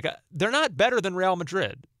fine. Like, they're not better than Real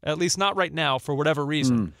Madrid, at least not right now, for whatever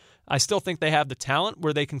reason. I still think they have the talent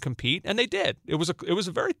where they can compete, and they did. It was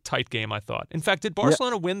a very tight game, I thought. In fact, did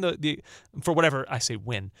Barcelona win the for whatever I say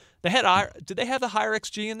win? Did they have the higher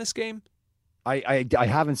XG in this game? I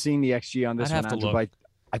haven't seen the XG on this one, Andrew, but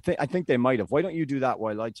I think they might have. Why don't you do that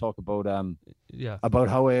while I talk about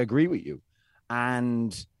how I agree with you?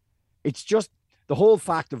 And it's just the whole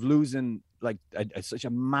fact of losing like such a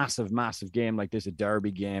massive game like this, a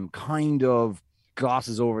derby game, kind of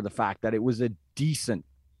glosses over the fact that it was a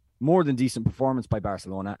more than decent performance by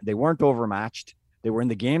Barcelona. They weren't overmatched. They were in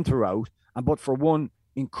the game throughout, but for one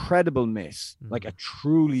incredible miss, like a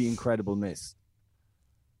truly incredible miss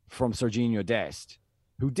from Serginho Dest,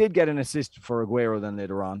 who did get an assist for Aguero then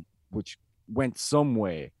later on, which went some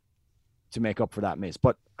way to make up for that miss.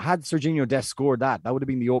 But had Serginho Dest scored that would have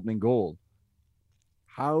been the opening goal.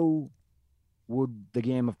 How would the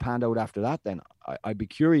game have panned out after that then? I'd be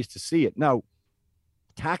curious to see it. Now,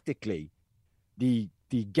 tactically, the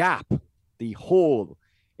gap, the hole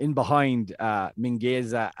in behind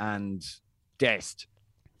Mingueza and Dest,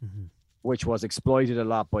 which was exploited a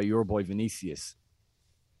lot by your boy Vinicius.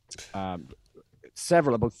 Three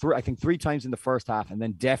times in the first half, and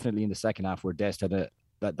then definitely in the second half, where Dest had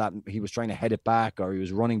that he was trying to head it back or he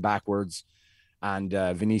was running backwards, and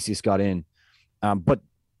Vinicius got in. But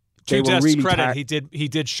to Dest's credit, he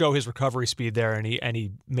did show his recovery speed there, and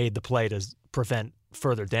he made the play to prevent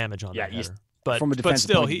further damage on that header. But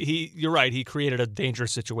still, you're right. He created a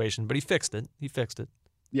dangerous situation, but he fixed it.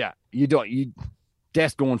 Yeah,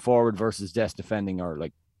 Dest going forward versus Dest defending are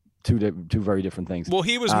like two very different things. Well,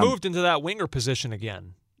 he was moved into that winger position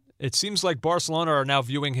again. It seems like Barcelona are now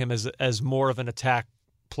viewing him as more of an attack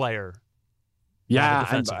player. Yeah,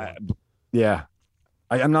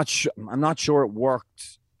 I'm not sure it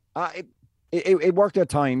worked. It worked at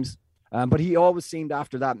times, but he always seemed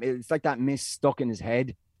after that. It's like that miss stuck in his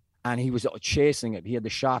head, and he was chasing it. He had the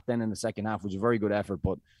shot then in the second half, which was a very good effort,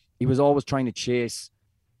 but he was always trying to chase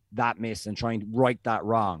that miss and trying to right that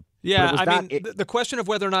wrong. Yeah, the question of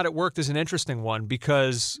whether or not it worked is an interesting one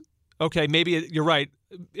because, okay, maybe you're right.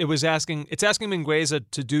 It's asking Mingueza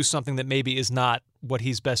to do something that maybe is not what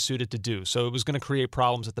he's best suited to do. So it was going to create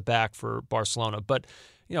problems at the back for Barcelona. But,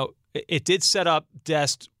 it did set up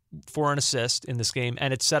Dest for an assist in this game,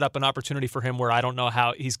 and it set up an opportunity for him where I don't know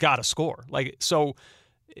how he's got to score. So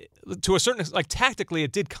to a certain extent, like tactically,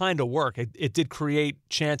 it did kind of work. It did create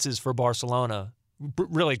chances for Barcelona,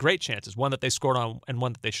 really great chances. One that they scored on, and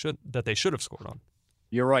one that they should have scored on.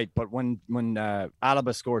 You're right, but when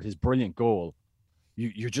Alaba scored his brilliant goal,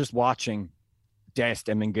 you're just watching Dest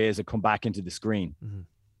and Mingueza come back into the screen,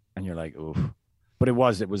 and you're like, oof. But it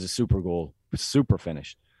was a super goal, super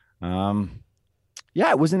finish.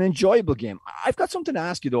 Yeah, it was an enjoyable game. I've got something to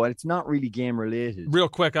ask you though, and it's not really game related. Real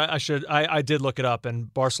quick, I did look it up,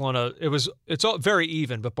 and Barcelona, it's all very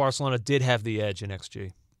even, but Barcelona did have the edge in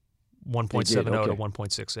XG, 1.70 to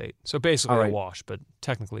 1.68. So basically a wash, but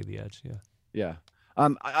technically the edge. Yeah. Yeah.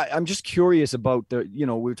 I'm just curious about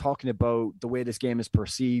we're talking about the way this game is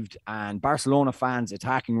perceived and Barcelona fans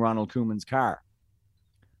attacking Ronald Koeman's car.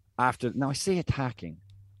 Now I say attacking.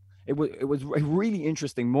 It was a really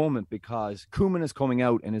interesting moment because Koeman is coming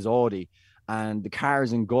out in his Audi and the car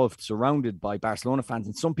is engulfed, surrounded by Barcelona fans,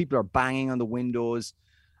 and some people are banging on the windows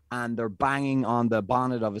and they're banging on the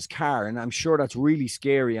bonnet of his car. And I'm sure that's really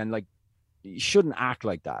scary and like you shouldn't act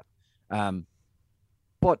like that.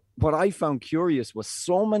 But what I found curious was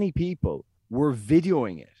so many people were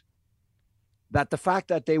videoing it, that the fact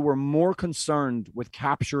that they were more concerned with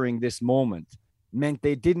capturing this moment meant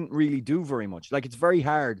they didn't really do very much. Like, it's very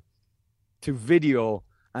hard to video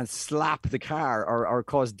and slap the car or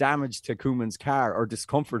cause damage to Koeman's car or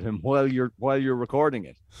discomfort him while you're recording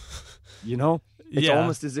it. It's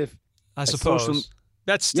almost as if I suppose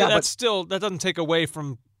that doesn't take away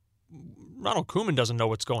from Ronald Koeman doesn't know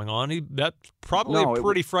what's going on. That's probably a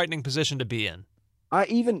pretty frightening position to be in. It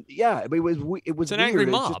was it's an weird. Angry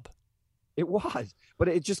mob. It was, but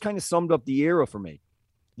it just kind of summed up the era for me.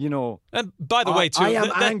 And by the way, too, I am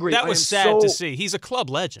angry. That was sad to see. He's a club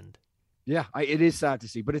legend. Yeah, it is sad to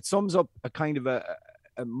see, but it sums up a kind of a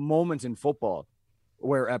moment in football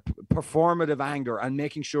where a performative anger and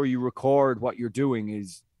making sure you record what you're doing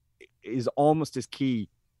is almost as key.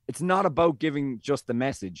 It's not about giving just the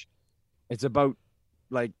message. It's about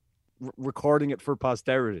like recording it for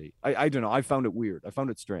posterity. I don't know. I found it weird. I found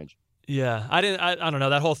it strange. Yeah, I don't know.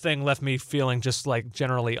 That whole thing left me feeling just like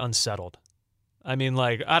generally unsettled. I mean,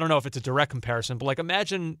 like, I don't know if it's a direct comparison, but like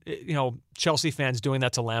imagine, Chelsea fans doing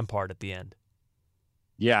that to Lampard at the end.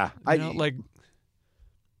 Yeah.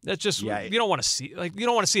 That's just, you don't want to see, like, you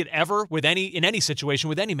don't want to see it ever in any situation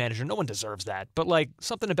with any manager. No one deserves that. But like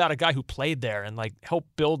something about a guy who played there and like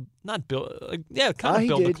helped build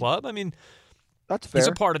the club. I mean, that's fair. He's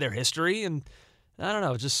a part of their history, and I don't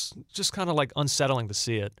know, just kind of like unsettling to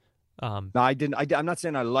see it. No, I didn't. I'm not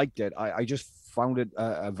saying I liked it. I just found it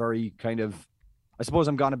a very kind of, I suppose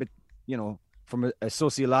I'm gone a bit, from a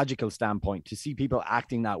sociological standpoint, to see people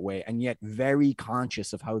acting that way and yet very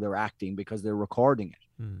conscious of how they're acting because they're recording it.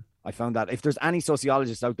 I found that if there's any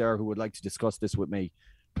sociologists out there who would like to discuss this with me,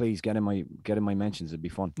 please get in my mentions. It'd be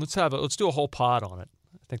fun. Let's do a whole pod on it.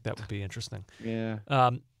 I think that would be interesting. Yeah.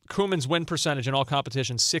 Koeman's win percentage in all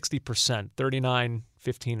competitions, 60%, 39,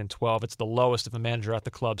 15, and 12. It's the lowest of a manager at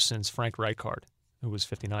the club since Frank Rijkaard, who was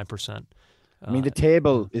 59%. I mean, the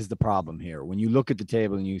table is the problem here. When you look at the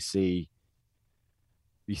table and you see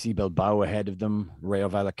Bilbao ahead of them, Rayo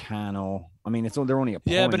Vallecano. I mean, they're only a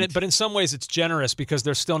point. Yeah, but in some ways it's generous because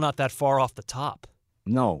they're still not that far off the top.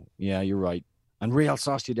 No, yeah, you're right. And Real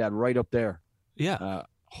Sociedad right up there. Yeah,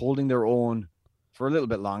 holding their own for a little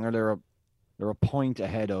bit longer. They're a point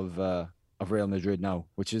ahead of Real Madrid now,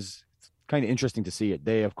 which is kind of interesting to see it.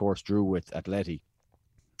 They, of course, drew with Atleti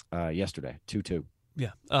yesterday, 2-2.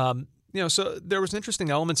 Yeah. So there was interesting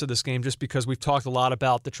elements of this game just because we've talked a lot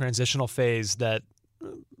about the transitional phase that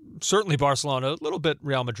certainly Barcelona, a little bit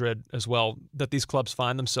Real Madrid as well, that these clubs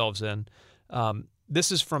find themselves in. This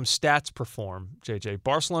is from Stats Perform, JJ.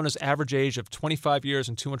 Barcelona's average age of 25 years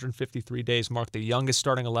and 253 days marked the youngest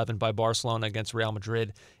starting 11 by Barcelona against Real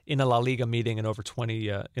Madrid in a La Liga meeting in over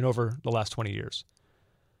the last 20 years.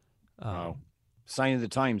 Wow. Sign of the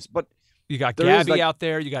times. But you got Gavi out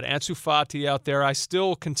there. You got Ansu Fati out there. I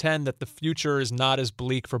still contend that the future is not as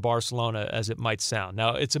bleak for Barcelona as it might sound.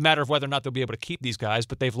 Now, it's a matter of whether or not they'll be able to keep these guys,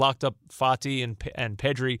 but they've locked up Fati and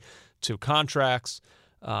Pedri to contracts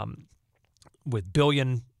with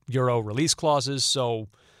billion-euro release clauses. So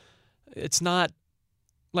it's not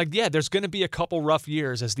like, there's going to be a couple rough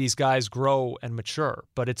years as these guys grow and mature,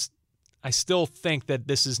 but I still think that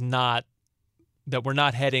this is not, that we're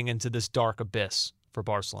not heading into this dark abyss for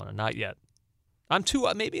Barcelona. Not yet.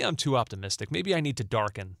 Maybe I'm too optimistic. Maybe I need to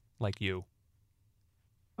darken like you.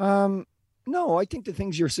 No, I think the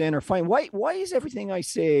things you're saying are fine. Why is everything I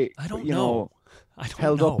say, I don't know. I don't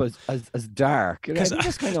held know. up as dark. I think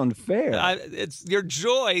that's kind of unfair. It's your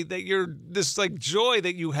joy that this like joy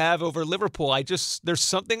that you have over Liverpool. There's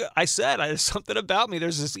something there's something about me.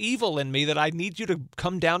 There's this evil in me that I need you to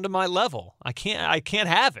come down to my level. I can't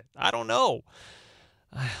have it. I don't know.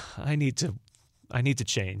 I need to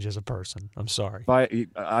change as a person. I'm sorry.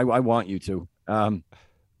 I want you to.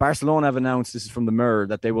 Barcelona have announced, this is from the Mirror,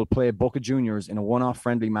 that they will play Boca Juniors in a one-off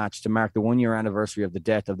friendly match to mark the 1-year anniversary of the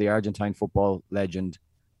death of the Argentine football legend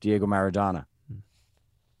Diego Maradona.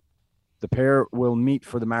 The pair will meet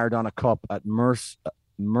for the Maradona Cup at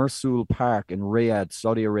Mersul Park in Riyadh,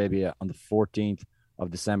 Saudi Arabia on the 14th of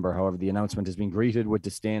December. However, the announcement has been greeted with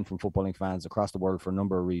disdain from footballing fans across the world for a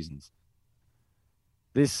number of reasons.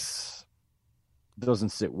 This doesn't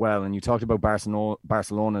sit well. And you talked about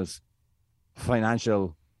Barcelona's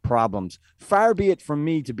financial problems. Far be it from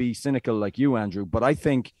me to be cynical like you, Andrew, but I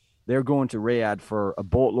think they're going to Riyadh for a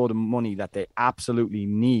boatload of money that they absolutely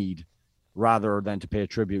need rather than to pay a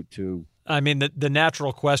tribute to. I mean, the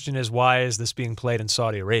natural question is, why is this being played in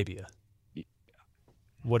Saudi Arabia?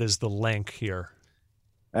 What is the link here?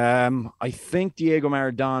 I think Diego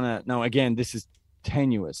Maradona, now again, this is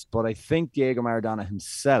tenuous, but I think Diego Maradona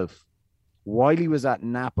himself, while he was at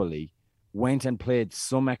Napoli, went and played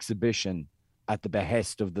some exhibition at the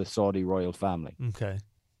behest of the Saudi royal family. Okay.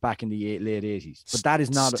 Back in the late 80s. But that is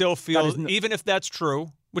not... Still feels, even if that's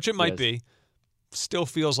true, which it might be, still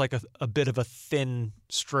feels like a bit of a thin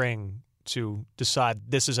string to decide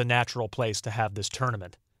this is a natural place to have this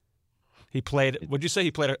tournament. He played, would you say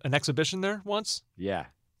he played an exhibition there once? Yeah.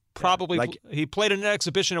 Probably. He played an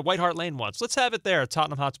exhibition at White Hart Lane once. Let's have it there at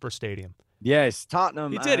Tottenham Hotspur Stadium. Yes,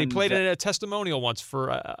 Tottenham. He did. He played in a testimonial once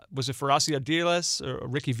for, was it for Asia Diles or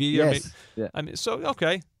Ricky Villa? Yes. I mean, so,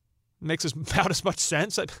 okay. Makes about as much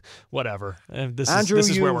sense. Whatever. This Andrew,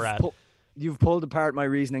 is where we're at. You've pulled apart my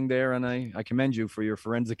reasoning there, and I commend you for your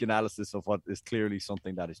forensic analysis of what is clearly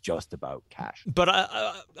something that is just about cash. But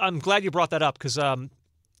I'm glad you brought that up because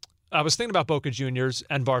I was thinking about Boca Juniors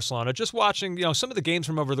and Barcelona. Just watching, some of the games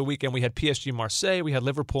from over the weekend. We had PSG Marseille. We had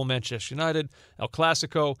Liverpool Manchester United, El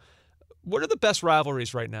Clasico. What are the best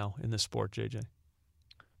rivalries right now in this sport, JJ?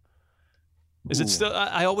 Is it still?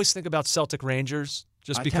 I always think about Celtic Rangers,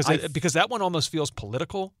 just because that one almost feels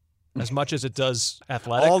political as much as it does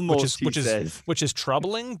athletic, almost, which is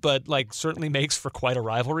troubling, but certainly makes for quite a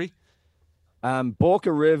rivalry.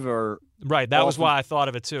 Boca River, right? That was why I thought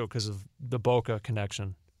of it too, because of the Boca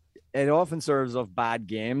connection. It often serves up bad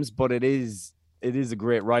games, but it is a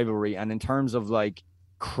great rivalry, and in terms of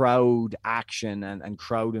crowd action and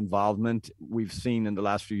crowd involvement, we've seen in the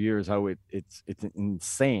last few years how it's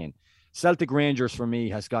insane. Celtic Rangers for me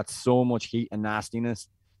has got so much heat and nastiness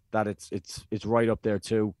that it's right up there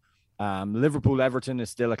too. Liverpool Everton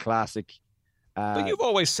is still a classic. But you've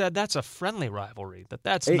always said that's a friendly rivalry.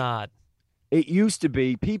 That's not. It used to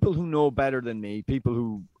be. People who know better than me, people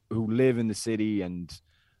who live in the city, and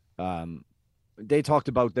they talked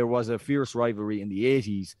about there was a fierce rivalry in the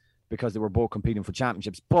 80s because they were both competing for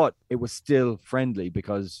championships, but it was still friendly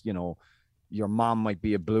because, your mom might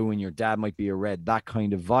be a blue and your dad might be a red, that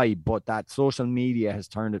kind of vibe. But that social media has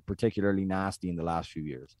turned it particularly nasty in the last few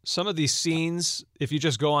years. Some of these scenes, if you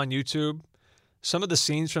just go on YouTube, some of the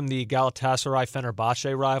scenes from the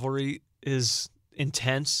Galatasaray-Fenerbahce rivalry is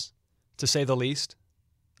intense, to say the least.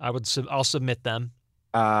 I'll submit them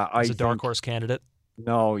as a dark horse candidate.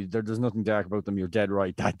 No, there's nothing dark about them. You're dead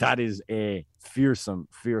right. That is a fearsome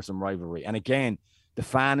rivalry. And again, the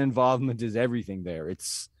fan involvement is everything there.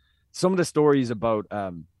 It's some of the stories about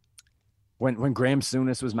when Graham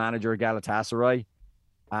Souness was manager of Galatasaray,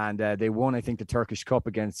 and they won, I think, the Turkish Cup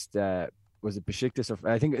against was it Besiktas, or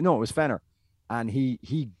I think it was Fener, and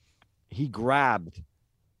he grabbed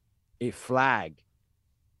a flag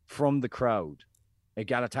from the crowd, a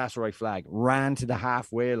Galatasaray flag, ran to the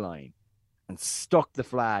halfway line and stuck the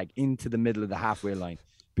flag into the middle of the halfway line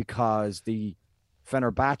because the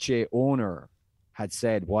Fenerbahce owner had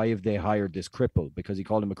said, why have they hired this cripple? Because he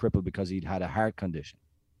called him a cripple because he'd had a heart condition.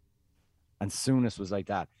 And Souness was like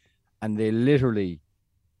that. And they literally,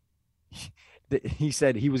 he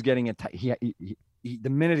said he was getting the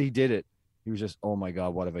minute he did it, he was just, oh my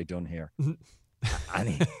God, what have I done here?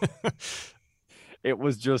 And it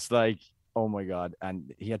was just like, oh my God.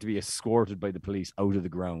 And he had to be escorted by the police out of the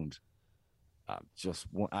ground.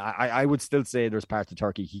 I would still say there's parts of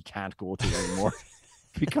Turkey he can't go to anymore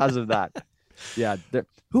because of that. Yeah.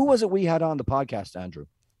 Who was it we had on the podcast, Andrew,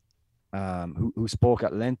 who spoke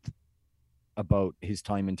at length about his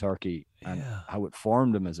time in Turkey and how it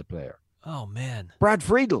formed him as a player? Oh, man. Brad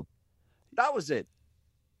Friedel. That was it.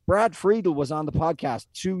 Brad Friedel was on the podcast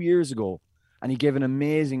 2 years ago and he gave an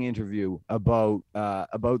amazing interview about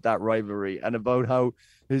that rivalry and about how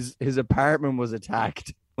his apartment was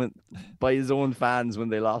attacked by his own fans when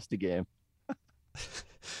they lost the game.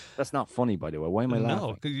 That's not funny, by the way. Why am I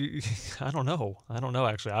laughing? No, I don't know.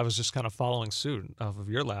 Actually, I was just kind of following suit off of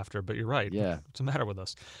your laughter. But you're right. Yeah. What's the matter with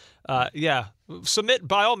us? Yeah. Submit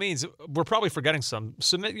by all means. We're probably forgetting some.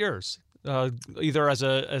 Submit yours, either as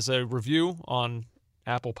a review on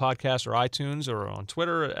Apple Podcasts or iTunes or on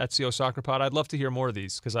Twitter at CO Soccer Pod. I'd love to hear more of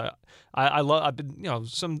these because I've been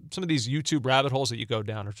some of these YouTube rabbit holes that you go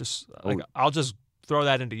down are just I'll just throw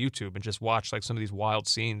that into YouTube and just watch like some of these wild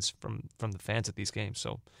scenes from the fans at these games.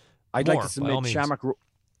 So I'd like to submit Shamrock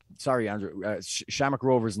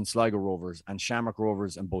Rovers and Sligo Rovers and Shamrock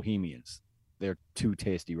Rovers and Bohemians. They're two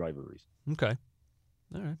tasty rivalries. Okay.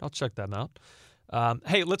 All right. I'll check them out.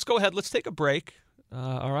 Hey, let's go ahead. Let's take a break.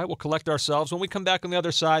 All right. We'll collect ourselves. When we come back on the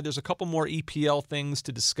other side, there's a couple more EPL things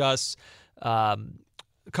to discuss. A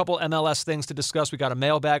couple MLS things to discuss. We got a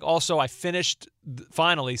mailbag. Also, I finished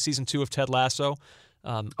finally season 2 of Ted Lasso.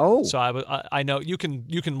 So I know you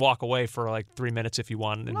can walk away for like 3 minutes if you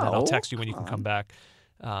want, and then I'll text you when you can come back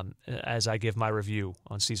as I give my review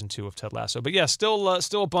on season 2 of Ted Lasso. But yeah, still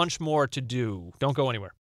a bunch more to do. Don't go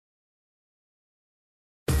anywhere.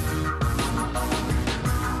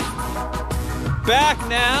 Back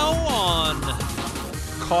now on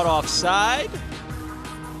Caught Offside.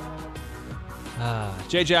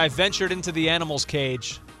 JJ, I ventured into the animals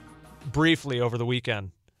cage briefly over the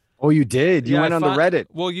weekend. Oh, you did? You went on the Reddit.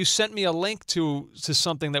 Well, you sent me a link to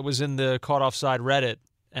something that was in the Caught Offside Reddit,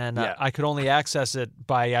 and I could only access it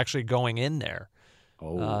by actually going in there.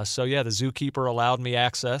 So, the zookeeper allowed me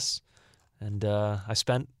access, and I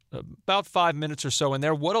spent about 5 minutes or so in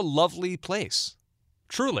there. What a lovely place.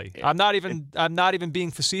 Truly. I'm not even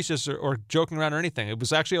being facetious or joking around or anything. It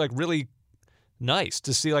was actually like really nice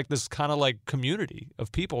to see like this kind of like community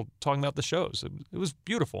of people talking about the shows. It was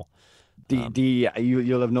beautiful.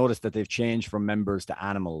 You'll have noticed that they've changed from members to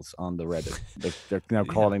animals on the Reddit. They're now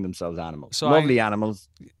calling themselves animals. So lovely animals,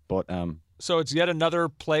 but so it's yet another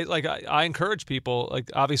place. Like I encourage people. Like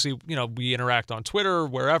obviously, we interact on Twitter or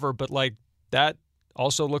wherever, but like that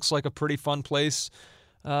also looks like a pretty fun place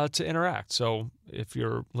to interact. So if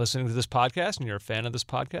you're listening to this podcast and you're a fan of this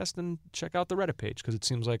podcast, then check out the Reddit page because it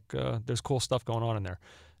seems like there's cool stuff going on in there.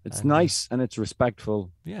 It's nice and it's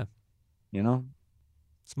respectful. Yeah,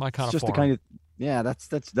 it's my kind of just forum.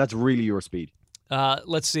 That's really your speed.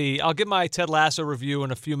 Let's see. I'll give my Ted Lasso review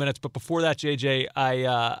in a few minutes, but before that,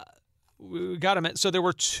 JJ, we got him. So there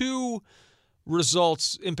were 2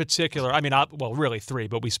 results in particular. I mean, really 3,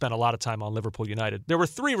 but we spent a lot of time on Liverpool United. There were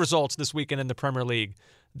 3 results this weekend in the Premier League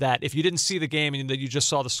that if you didn't see the game and that you just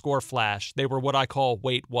saw the score flash, they were what I call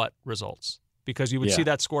wait what results, because you would see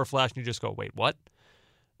that score flash and you just go, wait, what?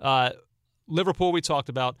 Liverpool we talked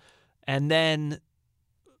about, and then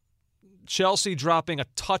Chelsea dropping a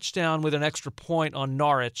touchdown with an extra point on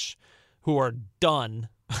Norwich, who are done.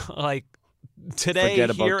 Like today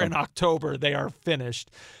here in October, they are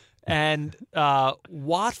finished. And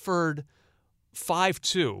Watford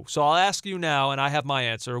 5-2. So I'll ask you now, and I have my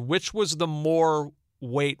answer. Which was the more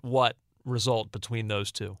wait what result between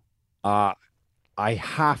those 2? I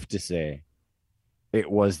have to say it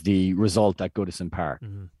was the result at Goodison Park.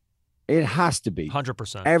 Mm-hmm. It has to be.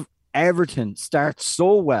 100%. Everton starts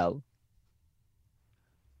so well.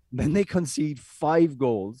 Then they concede 5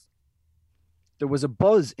 goals. There was a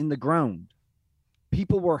buzz in the ground.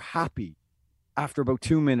 People were happy after about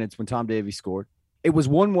 2 minutes when Tom Davies scored. It was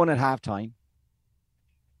 1-1 at halftime.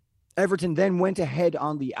 Everton then went ahead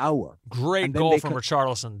on the hour. Great goal from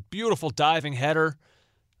Richarlison. Beautiful diving header.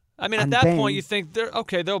 I mean, at that point, you think,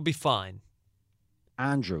 they'll be fine.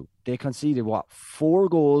 Andrew, they conceded, 4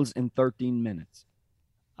 goals in 13 minutes?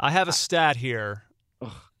 I have a stat here.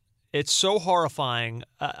 Ugh. It's so horrifying.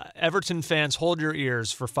 Everton fans, hold your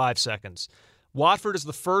ears for 5 seconds. Watford is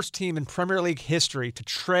the first team in Premier League history to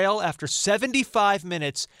trail after 75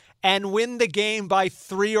 minutes and win the game by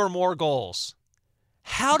 3 or more goals.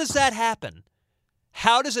 How does that happen?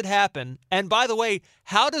 How does it happen? And by the way,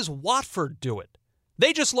 how does Watford do it?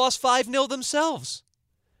 They just lost 5-0 themselves.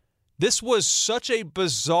 This was such a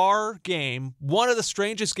bizarre game, one of the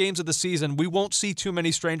strangest games of the season. We won't see too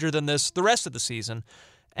many stranger than this the rest of the season.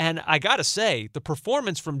 And I got to say, the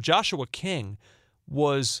performance from Joshua King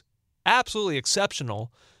was absolutely exceptional.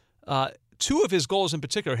 2 of his goals in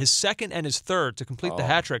particular, his second and his third to complete the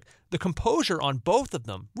hat trick, the composure on both of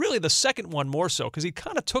them, really the second one more so, because he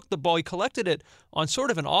kind of took the ball, he collected it on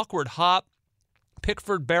sort of an awkward hop,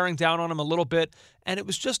 Pickford bearing down on him a little bit, and it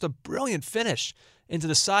was just a brilliant finish into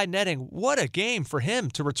the side netting. What a game for him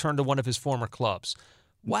to return to one of his former clubs.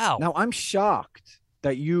 Wow. Now, I'm shocked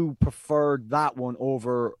that you preferred that one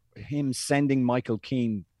over him sending Michael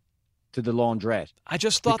Keane to the laundrette. I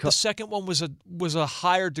just thought the second one was a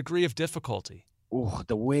higher degree of difficulty. Oh,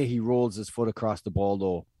 the way he rolls his foot across the ball,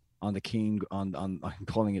 though, on the Keane, on I'm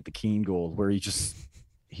calling it the Keane goal, where he just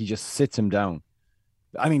sits him down.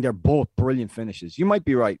 I mean, they're both brilliant finishes. You might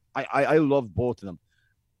be right. I love both of them.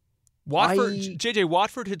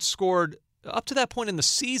 Watford had scored up to that point in the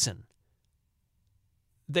season.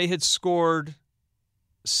 They had scored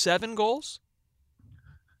 7 goals.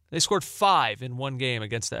 They scored 5 in one game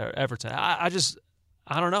against Everton. I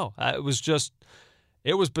don't know.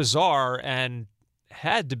 It was bizarre and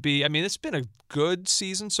had to be. I mean, it's been a good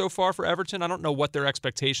season so far for Everton. I don't know what their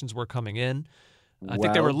expectations were coming in. I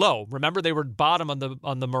think they were low. Remember, they were bottom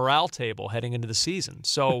on the morale table heading into the season.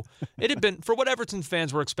 So it had been, for what Everton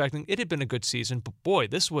fans were expecting, it had been a good season. But boy,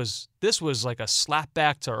 this was like a slap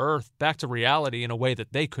back to earth, back to reality in a way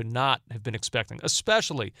that they could not have been expecting.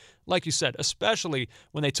 Especially, like you said, especially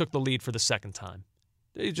when they took the lead for the second time.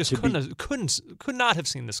 They just could not have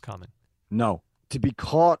seen this coming. No, to be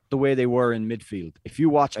caught the way they were in midfield. If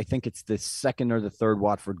you watch, I think it's the second or the third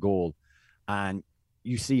Watford goal, and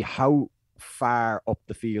you see how far up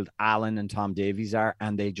the field Allen and Tom Davies are,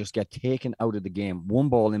 and they just get taken out of the game. One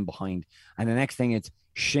ball in behind, and the next thing it's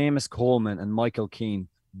Seamus Coleman and Michael Keane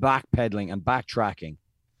backpedaling and backtracking.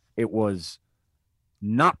 It was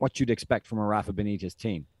not what you'd expect from a Rafa Benitez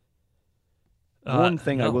team. One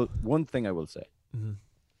thing I will say.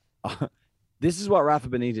 Mm-hmm. This is what Rafa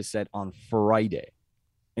Benitez said on Friday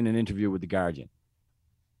in an interview with The Guardian.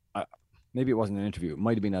 Maybe it wasn't an interview. It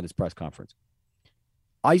might have been at his press conference.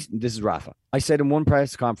 This is Rafa. I said in one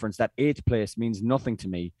press conference that 8th place means nothing to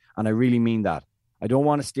me, and I really mean that. I don't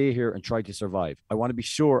want to stay here and try to survive. I want to be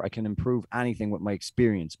sure I can improve anything with my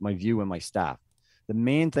experience, my view, and my staff. The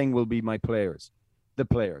main thing will be my players. The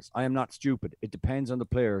players. I am not stupid. It depends on the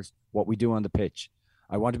players, what we do on the pitch.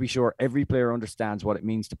 I want to be sure every player understands what it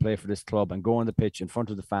means to play for this club and go on the pitch in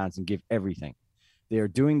front of the fans and give everything. They are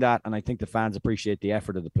doing that, and I think the fans appreciate the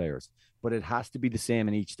effort of the players. But it has to be the same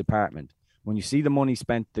in each department. When you see the money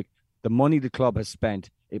spent, the money the club has spent,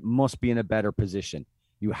 it must be in a better position.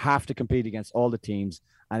 You have to compete against all the teams,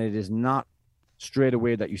 and it is not straight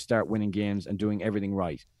away that you start winning games and doing everything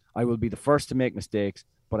right. I will be the first to make mistakes,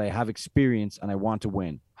 but I have experience and I want to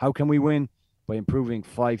win. How can we win? By improving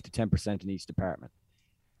 5 to 10% in each department.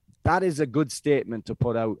 That is a good statement to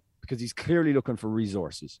put out because he's clearly looking for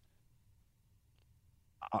resources.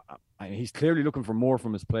 He's clearly looking for more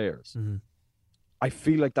from his players. Mm-hmm. I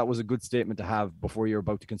feel like that was a good statement to have before you're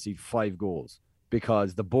about to concede 5 goals,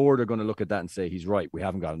 because the board are going to look at that and say, he's right, we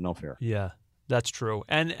haven't got enough here. Yeah, that's true.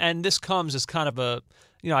 And this comes as kind of a,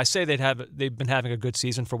 I say they've been having a good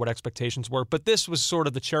season for what expectations were, but this was sort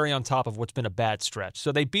of the cherry on top of what's been a bad stretch.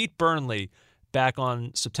 So they beat Burnley back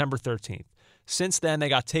on September 13th. Since then, they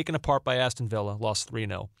got taken apart by Aston Villa, lost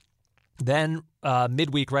 3-0. Then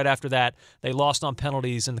midweek, right after that, they lost on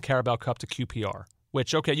penalties in the Carabao Cup to QPR.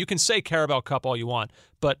 Which, okay, you can say Carabao Cup all you want,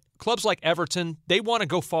 but clubs like Everton, they want to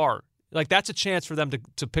go far. Like, that's a chance for them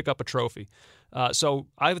to pick up a trophy. So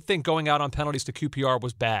I would think going out on penalties to QPR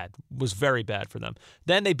was very bad for them.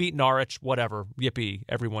 Then they beat Norwich, whatever, yippee,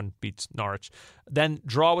 everyone beats Norwich. Then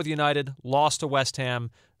draw with United, lost to West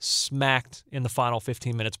Ham, smacked in the final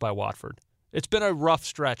 15 minutes by Watford. It's been a rough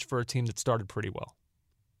stretch for a team that started pretty well.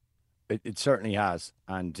 It certainly has,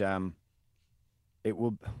 and it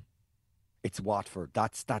will... It's Watford.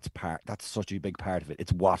 That's such a big part of it.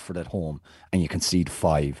 It's Watford at home, and you concede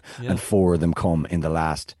 5, and 4 of them come in the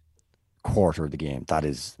last quarter of the game. That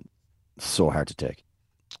is so hard to take.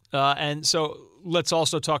 And so let's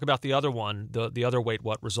also talk about the other one, the other wait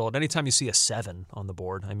what result. Anytime you see a 7 on the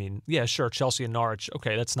board, I mean, yeah, sure, Chelsea and Norwich.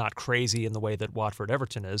 Okay, that's not crazy in the way that Watford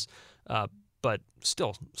Everton is, but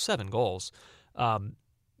still 7 goals.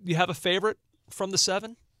 You have a favorite from the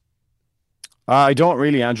 7? I don't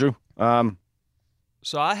really, Andrew.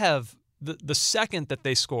 So I have the second that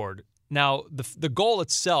they scored. Now, the goal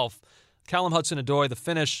itself, Callum Hudson-Odoi, the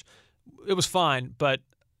finish, it was fine. But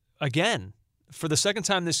again, for the second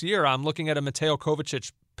time this year, I'm looking at a Mateo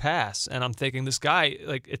Kovacic pass, and I'm thinking this guy,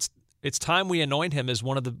 like, it's time we anoint him as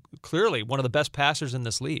clearly one of the best passers in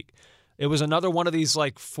this league. It was another one of these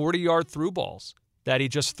like 40-yard through balls that he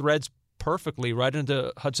just threads perfectly right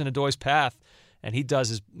into Hudson-Odoi's path. And he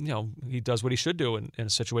does what he should do in a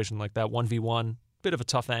situation like that, 1v1, bit of a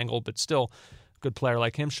tough angle, but still a good player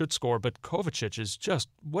like him should score. But Kovacic is just,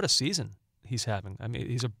 what a season he's having. I mean,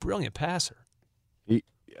 he's a brilliant passer.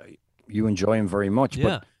 You enjoy him very much, yeah.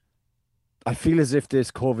 But I feel as if this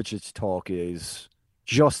Kovacic talk is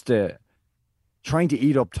just trying to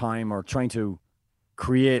eat up time or trying to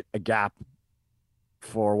create a gap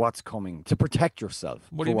for what's coming, to protect yourself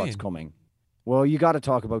What do for you what's mean? coming. Well, you got to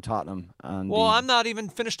talk about Tottenham and Well, I'm not even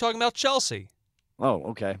finished talking about Chelsea. Oh,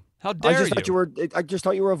 okay. How dare I just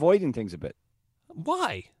thought you were avoiding things a bit.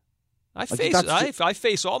 Why? I that's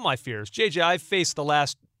face all my fears. JJ, I faced the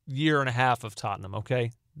last year and a half of Tottenham,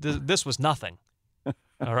 okay? This was nothing.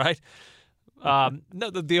 All right? No,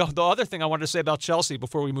 the other thing I wanted to say about Chelsea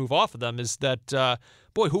before we move off of them is that,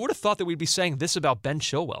 boy, who would have thought that we'd be saying this about Ben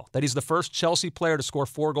Chilwell, that he's the first Chelsea player to score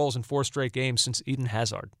 4 goals in 4 straight games since Eden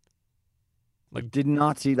Hazard? Did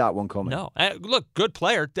not see that one coming. No. Look, good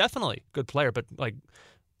player, definitely. Good player, but, like,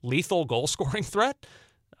 lethal goal-scoring threat?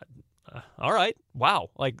 All right. Wow.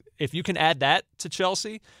 Like, if you can add that to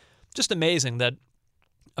Chelsea, just amazing that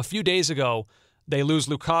a few days ago they lose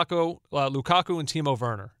Lukaku and Timo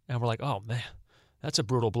Werner. And we're like, oh, man, that's a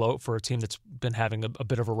brutal blow for a team that's been having a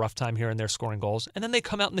bit of a rough time here and there scoring goals. And then they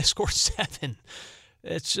come out and they score 7.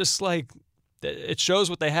 It's just like, it shows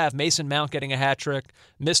what they have. Mason Mount getting a hat trick,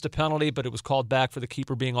 missed a penalty, but it was called back for the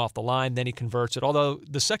keeper being off the line. Then he converts it, although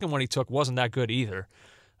the second one he took wasn't that good either.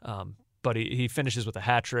 But he finishes with a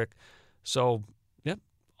hat trick. So, yep,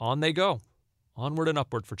 on they go. Onward and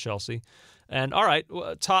upward for Chelsea. And, all right,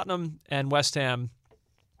 Tottenham and West Ham,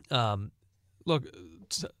 look,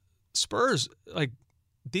 Spurs, like,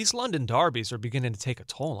 these London derbies are beginning to take a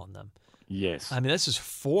toll on them. Yes. I mean, this is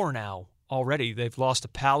 4 now already. They've lost to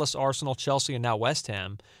Palace, Arsenal, Chelsea, and now West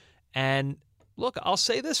Ham. And, look, I'll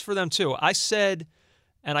say this for them, too. I said,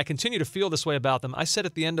 and I continue to feel this way about them, I said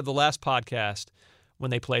at the end of the last podcast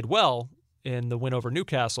when they played well in the win over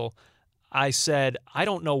Newcastle, I said, I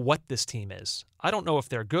don't know what this team is. I don't know if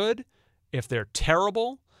they're good, if they're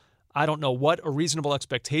terrible. I don't know what a reasonable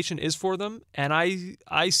expectation is for them. And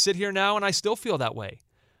I sit here now and I still feel that way.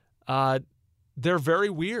 They're very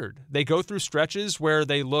weird. They go through stretches where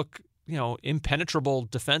they look, impenetrable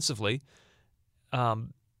defensively,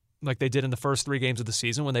 like they did in the first 3 games of the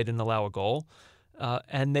season when they didn't allow a goal.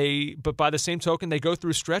 But by the same token, they go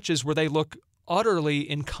through stretches where they look utterly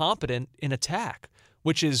incompetent in attack,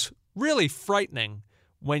 which is really frightening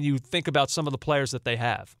when you think about some of the players that they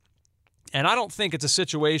have. And I don't think it's a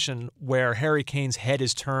situation where Harry Kane's head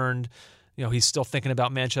is turned. He's still thinking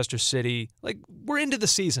about Manchester City. Like, we're into the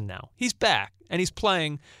season now. He's back and he's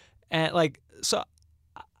playing. And so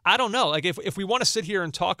I don't know. Like, if we want to sit here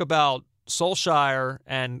and talk about Solskjaer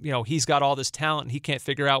and, he's got all this talent and he can't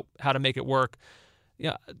figure out how to make it work.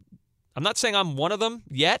 I'm not saying I'm one of them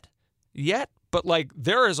yet, but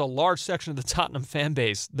there is a large section of the Tottenham fan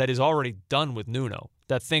base that is already done with Nuno,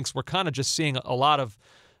 that thinks we're kind of just seeing in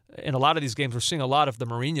a lot of these games, we're seeing a lot of the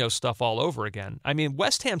Mourinho stuff all over again. I mean,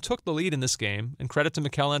 West Ham took the lead in this game, and credit to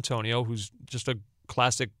Mikel Antonio, who's just a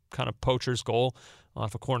classic kind of poacher's goal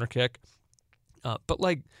off a corner kick. But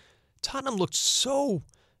Tottenham looked so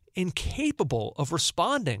incapable of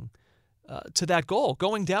responding to that goal,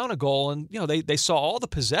 going down a goal, and they saw all the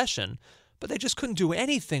possession, but they just couldn't do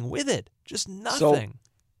anything with it. Just nothing.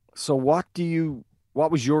 So what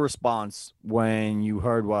was your response when you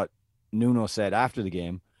heard what Nuno said after the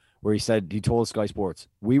game, where he told Sky Sports,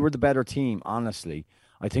 we were the better team, honestly.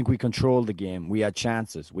 I think we controlled the game. We had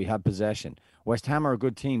chances. We had possession. West Ham are a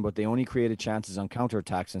good team, but they only created chances on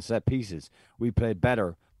counterattacks and set pieces. We played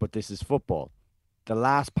better, but this is football. The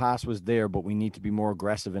last pass was there, but we need to be more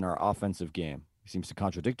aggressive in our offensive game. He seems to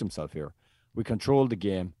contradict himself here. We controlled the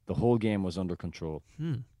game. The whole game was under control.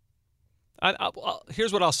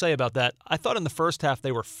 Here's what I'll say about that. I thought in the first half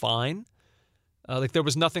they were fine. There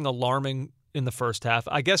was nothing alarming in the first half.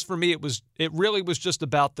 I guess for me it really was just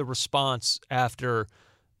about the response after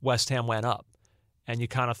West Ham went up. And you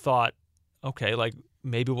kind of thought, okay,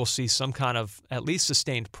 maybe we'll see some kind of at least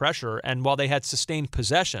sustained pressure. And while they had sustained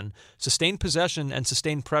possession and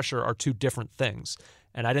sustained pressure are 2 different things.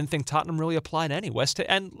 And I didn't think Tottenham really applied any. West Ham,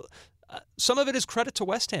 and some of it is credit to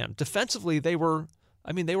West Ham. Defensively, they were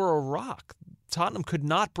a rock. Tottenham could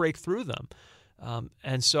not break through them.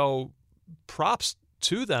 And so props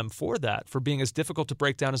to them for that, for being as difficult to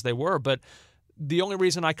break down as they were. But the only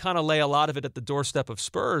reason I kind of lay a lot of it at the doorstep of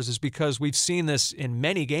Spurs is because we've seen this in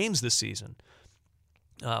many games this season,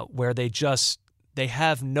 where they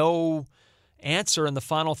have no answer in the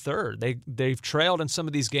final third. They've trailed in some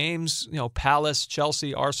of these games, Palace,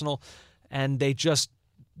 Chelsea, Arsenal, and they just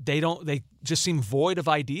seem void of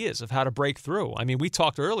ideas of how to break through. I mean, we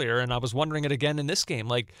talked earlier, and I was wondering it again in this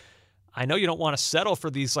game. I know you don't want to settle for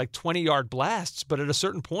these 20-yard blasts, but at a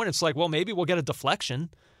certain point, it's well, maybe we'll get a deflection.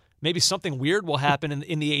 Maybe something weird will happen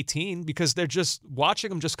in the 18, because they're just watching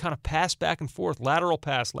them just kind of pass back and forth, lateral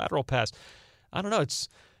pass. I don't know.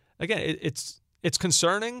 It's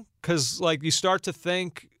concerning because you start to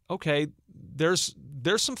think, okay, there's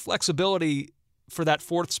there's some flexibility for that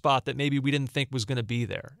fourth spot that maybe we didn't think was going to be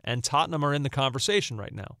there. And Tottenham are in the conversation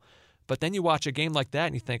right now. But then you watch a game like that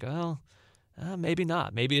and you think, maybe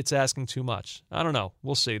not. Maybe it's asking too much. I don't know.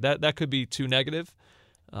 We'll see. That could be too negative.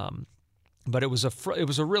 But it was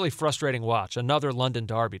a really frustrating watch. Another London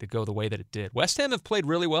derby to go the way that it did. West Ham have played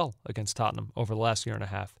really well against Tottenham over the last year and a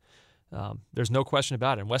half. There's no question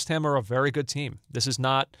about it. And West Ham are a very good team. This is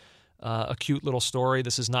not a cute little story.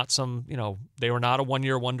 This is not some, they were not a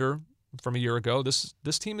one-year wonder from a year ago.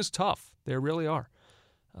 This team is tough. They really are.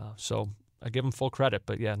 So I give them full credit.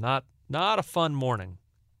 But yeah, not a fun morning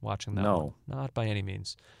watching that. No, not by any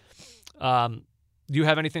means. Do you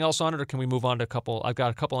have anything else on it, or can we move on to a couple? I've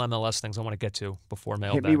got a couple MLS things I want to get to before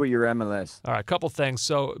mailbag. Hit me with your MLS. All right, a couple things.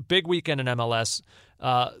 So big weekend in MLS.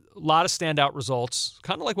 A lot of standout results,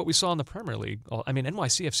 kind of like what we saw in the Premier League. I mean,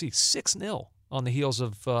 NYCFC 6-0 on the heels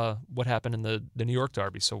of what happened in the New York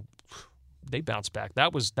derby. So they bounced back.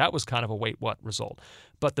 That was kind of a wait what result.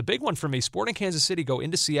 But the big one for me, Sporting Kansas City go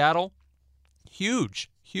into Seattle. Huge.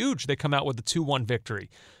 They come out with a 2-1 victory.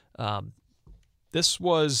 This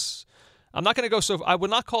was... I'm not going to go so... I would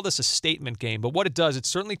not call this a statement game, but what it does, it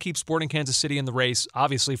certainly keeps Sporting Kansas City in the race,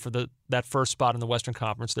 obviously, for that first spot in the Western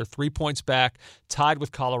Conference. They're 3 points back, tied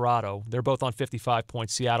with Colorado. They're both on 55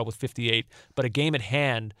 points, Seattle with 58, but a game at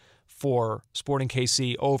hand for Sporting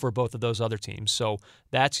KC over both of those other teams. So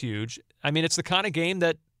that's huge. I mean, it's the kind of game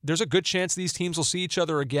that there's a good chance these teams will see each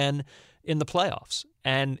other again in the playoffs.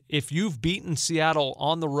 And if you've beaten Seattle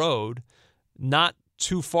on the road, not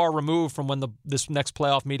too far removed from when this next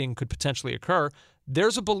playoff meeting could potentially occur,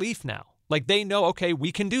 there's a belief now. Like they know, okay,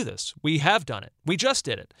 we can do this. We have done it. We just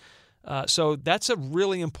did it. So that's a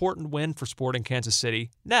really important win for Sporting Kansas City.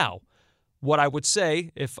 Now, what I would say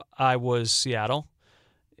if I was Seattle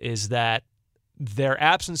is that their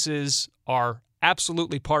absences are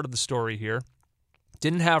absolutely part of the story here.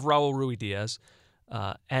 Didn't have Raul Ruidiaz.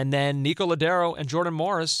 And then Nico Ladero and Jordan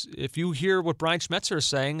Morris, if you hear what Brian Schmetzer is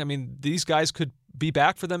saying, I mean, these guys could be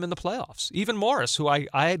back for them in the playoffs. Even Morris, who I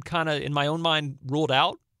had kind of in my own mind ruled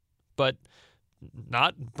out, but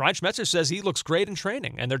not. Brian Schmetzer says he looks great in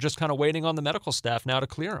training, and they're just kind of waiting on the medical staff now to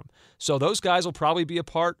clear him. So those guys will probably be a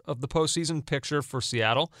part of the postseason picture for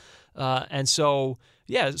Seattle. And so,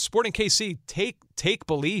 yeah, Sporting KC take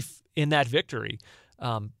belief in that victory.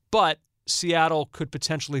 But Seattle could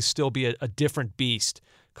potentially still be a different beast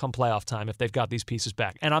come playoff time if they've got these pieces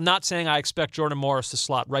back. And I'm not saying I expect Jordan Morris to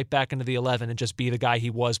slot right back into the 11 and just be the guy he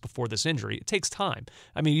was before this injury. It takes time.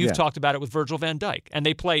 I mean, you've talked about it with Virgil van Dijk, and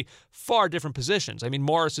they play far different positions. I mean,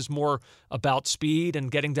 Morris is more about speed and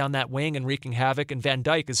getting down that wing and wreaking havoc, and Van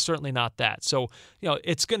Dijk is certainly not that. So,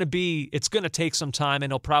 it's going to take some time,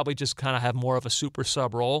 and he'll probably just kind of have more of a super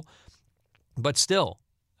sub role. But still,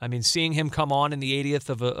 I mean, seeing him come on in the 80th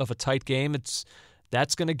of a tight game,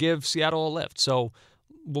 that's going to give Seattle a lift. So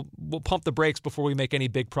we'll pump the brakes before we make any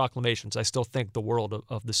big proclamations. I still think the world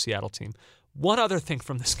of the Seattle team. One other thing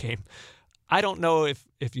from this game, I don't know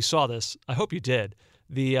if you saw this. I hope you did.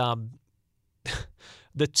 The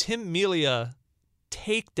Tim Melia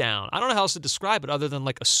takedown. I don't know how else to describe it other than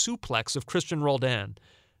like a suplex of Christian Roldan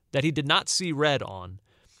that he did not see red on.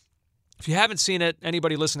 If you haven't seen it,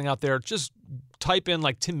 anybody listening out there, just type in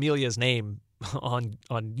like Tim Melia's name on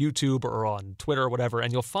YouTube or on Twitter or whatever,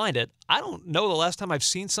 and you'll find it. I don't know the last time I've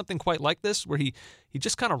seen something quite like this, where he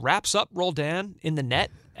just kind of wraps up Roldan in the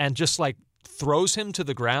net and just like throws him to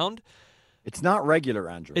the ground. It's not regular,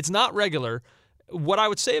 Andrew. It's not regular. What I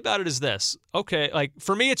would say about it is this. Okay, like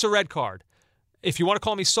for me, it's a red card. If you want to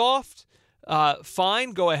call me soft,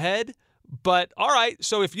 fine, go ahead. But all right,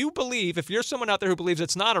 so if you're someone out there who believes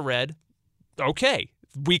it's not a red, okay,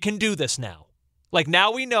 we can do this now. Like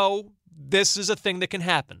now we know this is a thing that can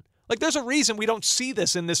happen. Like there's a reason we don't see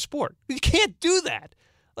this in this sport. You can't do that.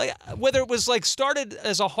 Like whether it was like started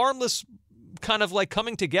as a harmless kind of like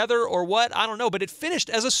coming together or what, I don't know, but it finished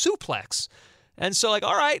as a suplex. And so like,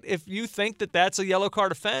 all right, if you think that that's a yellow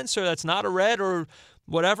card offense or that's not a red or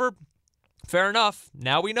whatever, fair enough.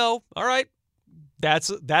 Now we know. All right,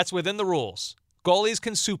 that's within the rules. Goalies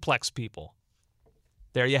can suplex people.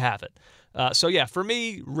 There you have it. So yeah, for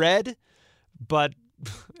me, red, but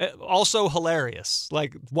also hilarious.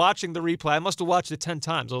 Like watching the replay, I must have watched it 10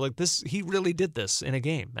 times. I was like, he really did this in a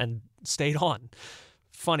game and stayed on.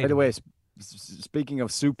 Funny. By the way, speaking of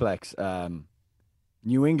suplex,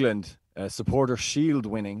 New England, supporter shield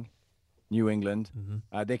winning New England.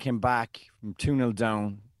 Mm-hmm. They came back from 2-0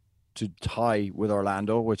 down to tie with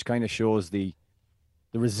Orlando, which kind of shows the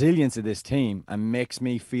resilience of this team and makes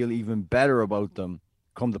me feel even better about them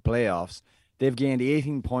come the playoffs. They've gained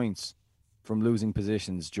 18 points from losing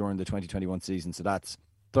positions during the 2021 season. So that's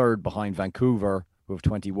third behind Vancouver, who have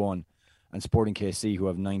 21, and Sporting KC, who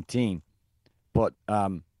have 19. But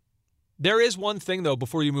there is one thing, though,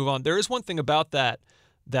 before you move on. There is one thing about that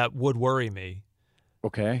would worry me.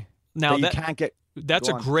 Okay. Now you can't get. That's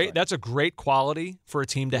a great quality for a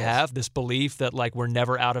team to have, this belief that like we're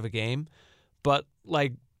never out of a game. But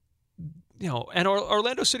like, and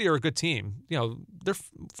Orlando City are a good team. They're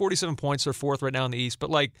 47 points, they're fourth right now in the East. But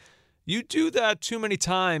like, you do that too many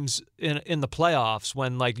times in the playoffs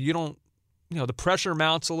when like you don't, the pressure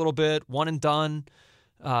mounts a little bit, one and done.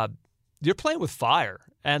 You're playing with fire,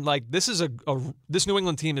 and like this is this New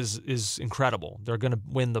England team is incredible. They're going to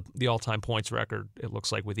win the all-time points record. It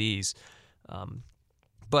looks like with ease.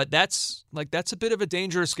 But that's a bit of a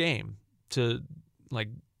dangerous game to like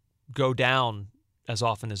go down as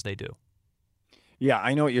often as they do. Yeah,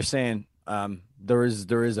 I know what you're saying. There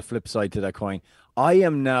is a flip side to that coin. I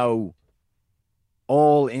am now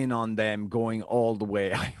all in on them going all the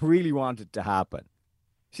way. I really want it to happen.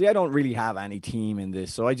 See, I don't really have any team in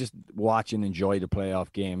this, so I just watch and enjoy the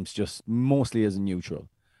playoff games, just mostly as a neutral.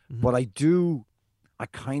 Mm-hmm. But I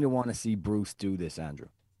kind of want to see Bruce do this, Andrew.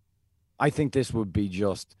 I think this would be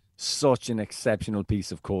just such an exceptional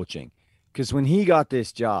piece of coaching. Because when he got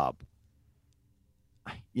this job,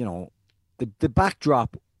 the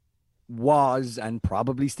backdrop was, and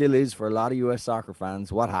probably still is for a lot of U.S. soccer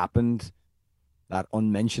fans, what happened that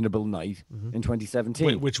unmentionable night in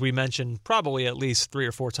 2017. Which we mention probably at least 3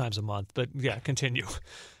 or 4 times a month. But yeah, continue.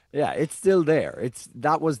 Yeah, it's still there.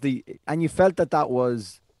 And you felt that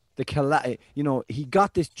was he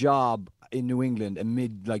got this job in New England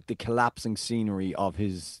amid like the collapsing scenery of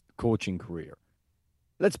his coaching career.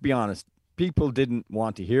 Let's be honest. People didn't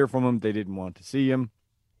want to hear from him. They didn't want to see him.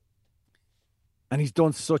 And he's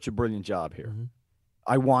done such a brilliant job here. Mm-hmm.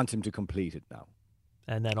 I want him to complete it now.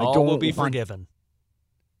 And then all will be forgiven.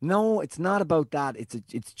 No, it's not about that.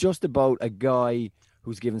 It's just about a guy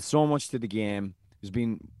who's given so much to the game, who's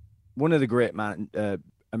been one of the great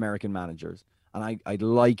American managers. And I'd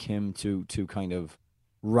like him to kind of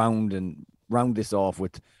round this off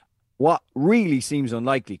with what really seems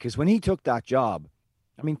unlikely. Because when he took that job,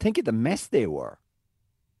 I mean, think of the mess they were.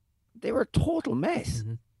 They were a total mess.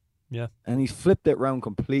 Mm-hmm. Yeah. And he's flipped it around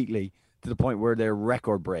completely to the point where they're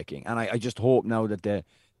record breaking. And I just hope now that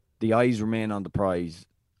the eyes remain on the prize.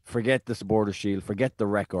 Forget the Supporters' Shield. Forget the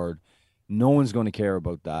record. No one's going to care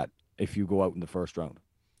about that if you go out in the first round.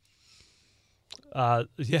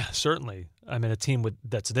 Yeah, certainly. I mean, a team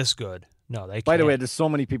that's this good. No, they can't. By the way, there's so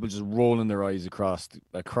many people just rolling their eyes across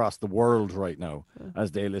the world right now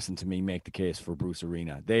as they listen to me make the case for Bruce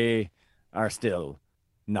Arena. They are still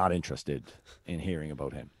not interested in hearing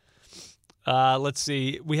about him. Let's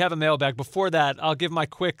see. We have a mailbag. Before that, I'll give my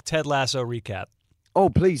quick Ted Lasso recap. Oh,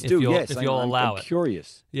 please do. Yes, if you'll allow it. I'm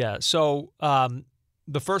curious. Yeah. So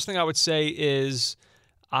the first thing I would say is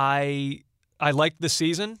I liked the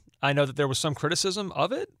season. I know that there was some criticism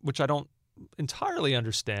of it, which I don't entirely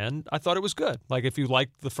understand. I thought it was good. Like, if you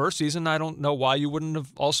liked the first season, I don't know why you wouldn't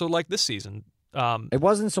have also liked this season. It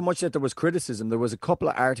wasn't so much that there was criticism. There was a couple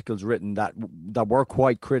of articles written that were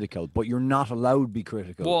quite critical, but you're not allowed to be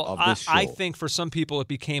critical of this show. I think for some people it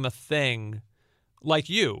became a thing, like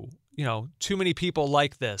too many people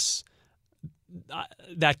like this.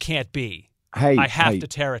 That can't be. I have to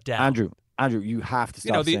tear it down. Andrew, you have to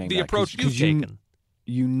stop saying the that. approach you've taken.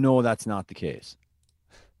 You know that's not the case.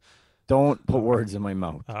 Don't put words in my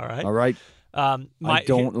mouth. All right. All right? I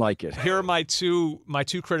don't like it. Here are my two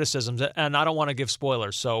criticisms, and I don't want to give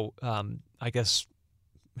spoilers, so I guess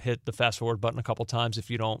hit the fast forward button a couple times if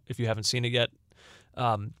you haven't seen it yet.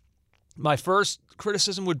 My first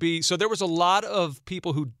criticism would be, so there was a lot of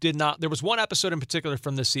people who did not. There was one episode in particular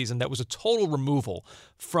from this season that was a total removal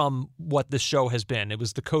from what this show has been. It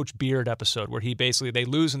was the Coach Beard episode where they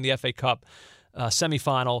lose in the FA Cup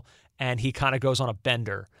semifinal, and he kind of goes on a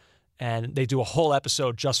bender. And they do a whole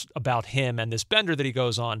episode just about him and this bender that he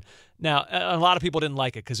goes on. Now, a lot of people didn't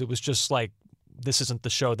like it because it was just like, this isn't the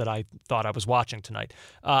show that I thought I was watching tonight.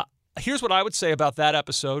 Here's what I would say about that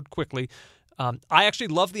episode quickly. I actually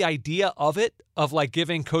love the idea of it, of like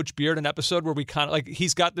giving Coach Beard an episode where we kind of like,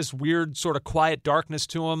 he's got this weird sort of quiet darkness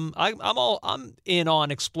to him. I'm in on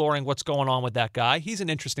exploring what's going on with that guy. He's an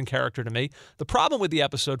interesting character to me. The problem with the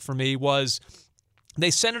episode for me was they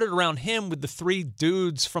centered it around him with the 3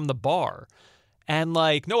 dudes from the bar. And,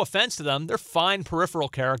 like, no offense to them, they're fine peripheral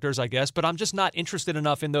characters, I guess, but I'm just not interested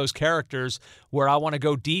enough in those characters where I want to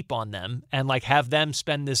go deep on them and, like, have them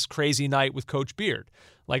spend this crazy night with Coach Beard.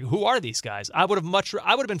 Like, who are these guys? I would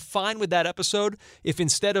have been fine with that episode if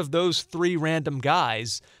instead of those 3 random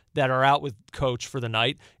guys, that are out with coach for the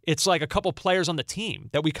night. It's like a couple players on the team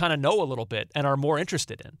that we kind of know a little bit and are more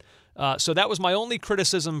interested in. So that was my only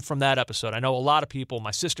criticism from that episode. I know a lot of people,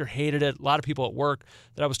 my sister hated it. A lot of people at work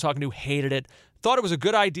that I was talking to hated it. Thought it was a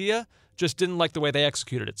good idea, just didn't like the way they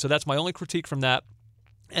executed it. So that's my only critique from that.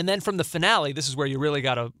 And then from the finale, this is where you really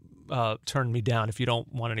got to turn me down if you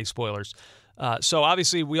don't want any spoilers. So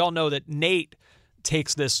obviously we all know that Nate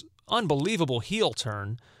takes this unbelievable heel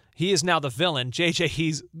turn. He is now the villain.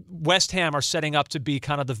 JJ, West Ham are setting up to be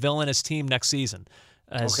kind of the villainous team next season.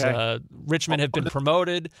 As Richmond have been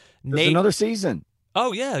promoted. There's another season.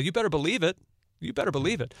 Oh, yeah, you better believe it. You better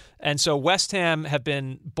believe it. And so West Ham have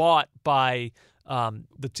been bought by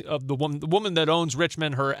the woman that owns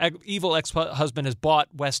Richmond. Her evil ex-husband has bought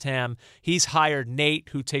West Ham. He's hired Nate,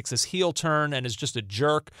 who takes this heel turn and is just a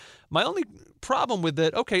jerk. My only problem with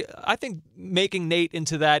it, I think making Nate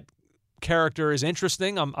into that character is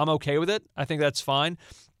interesting. I'm okay with it. I think that's fine.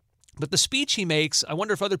 But the speech he makes, I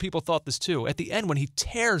wonder if other people thought this too. At the end, when he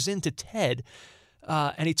tears into Ted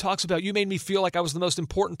and he talks about, you made me feel like I was the most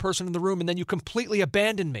important person in the room and then you completely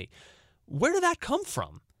abandoned me. Where did that come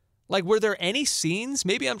from? Like, were there any scenes,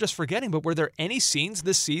 maybe I'm just forgetting, but were there any scenes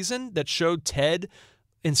this season that showed Ted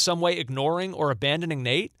in some way ignoring or abandoning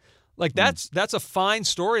Nate? Like, that's a fine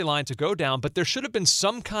storyline to go down, but there should have been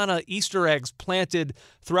some kind of Easter eggs planted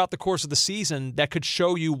throughout the course of the season that could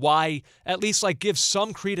show you why, at least like give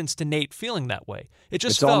some credence to Nate feeling that way. It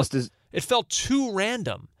felt too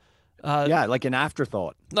random. Like an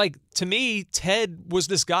afterthought. Like, to me, Ted was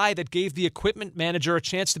this guy that gave the equipment manager a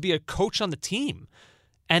chance to be a coach on the team.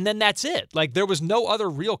 And then that's it. Like, there was no other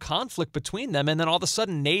real conflict between them. And then all of a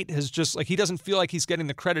sudden, Nate has just, like, he doesn't feel like he's getting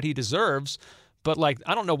the credit he deserves. But, like,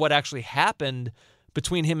 I don't know what actually happened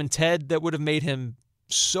between him and Ted that would have made him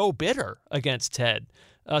so bitter against Ted.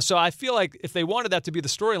 So I feel like if they wanted that to be the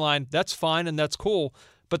storyline, that's fine and that's cool.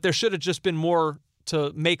 But there should have just been more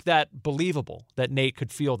to make that believable, that Nate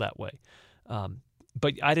could feel that way.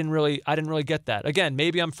 But I didn't really get that. Again,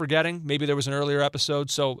 maybe I'm forgetting. Maybe there was an earlier episode.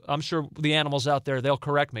 So I'm sure the animals out there, they'll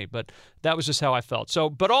correct me. But that was just how I felt. So,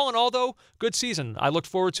 but all in all, though, good season. I looked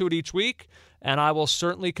forward to it each week, and I will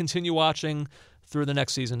certainly continue watching through the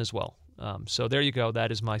next season as well. So there you go. That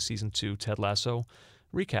is my Season 2 Ted Lasso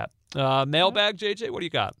recap. Mailbag, JJ, what do you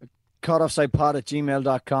got?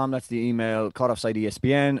 CaughtOffsidePod@gmail.com. That's the email.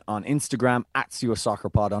 CaughtOffsideESPN on Instagram,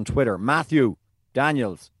 @CUSoccerPod on Twitter. Matthew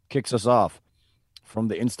Daniels kicks us off from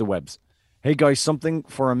the Instawebs. Hey guys, something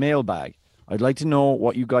for a mailbag. I'd like to know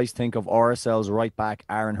what you guys think of RSL's right back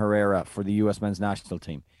Aaron Herrera for the US men's national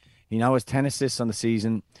team. He now has 10 assists on the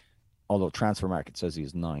season, although Transfer Market says he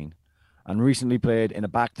has 9. And recently played in a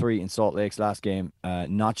back three in Salt Lake's last game,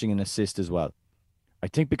 notching an assist as well. I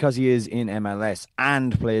think because he is in MLS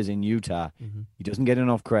and plays in Utah, he doesn't get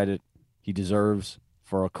enough credit. He deserves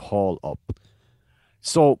for a call up.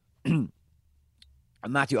 So,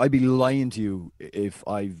 Matthew, I'd be lying to you if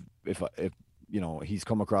you know he's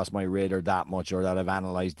come across my radar that much or that I've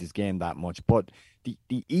analyzed his game that much. But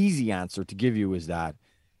the easy answer to give you is that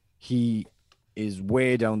he is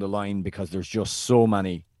way down the line because there's just so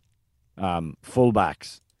many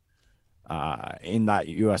fullbacks in that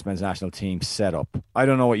U.S. men's national team setup. I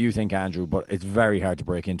don't know what you think, Andrew, but it's very hard to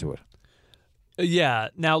break into it. Yeah.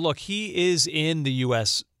 Now, look, he is in the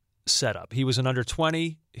U.S. setup. He was an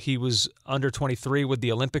under-20. He was under-23 with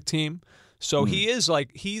the Olympic team. So he is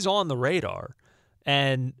he's on the radar.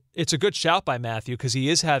 And it's a good shout by Matthew because he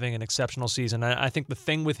is having an exceptional season. I think the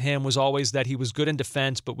thing with him was always that he was good in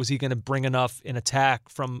defense, but was he going to bring enough in attack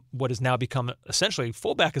from what has now become essentially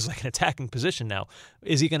fullback is like an attacking position now?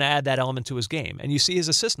 Is he going to add that element to his game? And you see his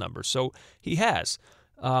assist numbers. So he has.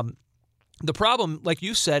 The problem, like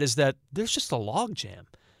you said, is that there's just a logjam.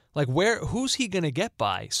 Like who's he going to get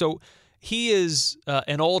by? So he is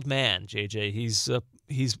an old man, JJ.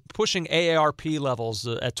 He's pushing AARP levels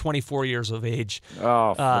at 24 years of age.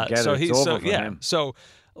 Oh, forget it. It's over for him. So,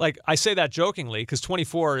 like, I say that jokingly because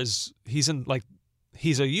 24 he's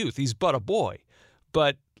a youth. He's but a boy.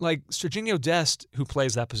 But, like, Serginho Dest, who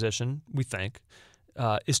plays that position, we think,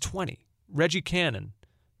 is 20. Reggie Cannon,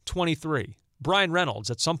 23. Brian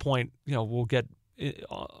Reynolds, at some point, will get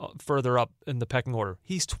further up in the pecking order.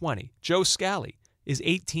 He's 20. Joe Scally is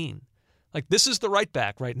 18. Like, this is the right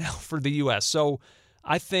back right now for the U.S. So,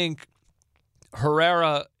 I think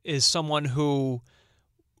Herrera is someone who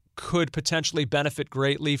could potentially benefit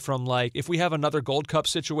greatly from, like, if we have another Gold Cup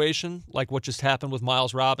situation, like what just happened with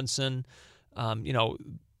Miles Robinson,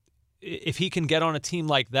 if he can get on a team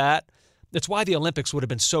like that, that's why the Olympics would have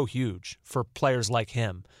been so huge for players like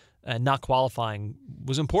him. And not qualifying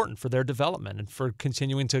was important for their development and for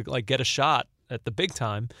continuing to, like, get a shot at the big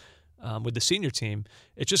time. with the senior team,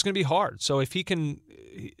 it's just going to be hard. So if he's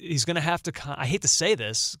going to have to. I hate to say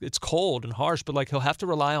this, it's cold and harsh, but like he'll have to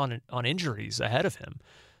rely on injuries ahead of him,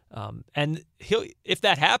 and if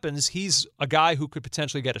that happens, he's a guy who could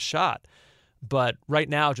potentially get a shot. But right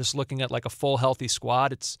now, just looking at like a full healthy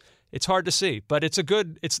squad, it's hard to see. But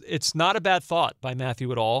it's not a bad thought by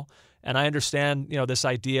Matthew at all. And I understand, this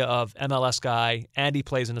idea of MLS guy, and he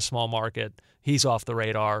plays in a small market. He's off the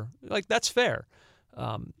radar. Like, that's fair.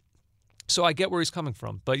 So I get where he's coming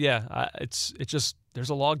from. But yeah, it's just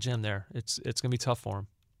there's a log jam there. It's gonna be tough for him.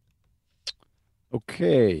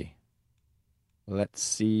 Okay, let's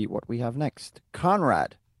see what we have next.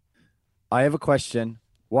 Conrad, I have a question.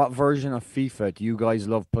 What version of FIFA do you guys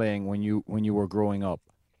love playing when you were growing up?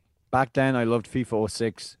 Back then, I loved FIFA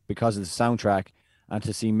 06 because of the soundtrack and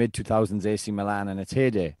to see mid-2000s AC Milan in its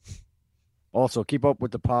heyday. Also, keep up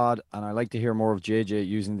with the pod, and I like to hear more of JJ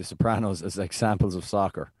using The Sopranos as examples of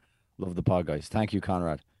soccer. Love the pod, guys. Thank you,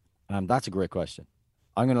 Conrad. That's a great question.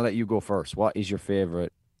 I'm going to let you go first. What is your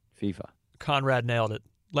favorite FIFA? Conrad nailed it.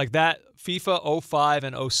 Like that, FIFA 05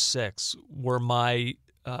 and 06 were my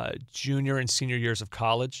junior and senior years of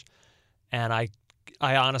college, and I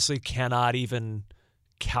honestly cannot even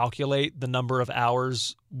calculate the number of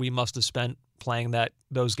hours we must have spent playing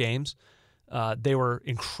those games. They were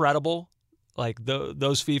incredible. Like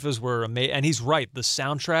those FIFAs were amazing, and he's right. The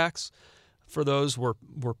soundtracks for those were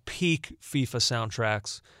peak FIFA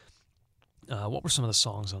soundtracks. What were some of the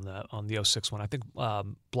songs on the 06 one? I think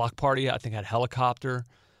Block Party, I think, had Helicopter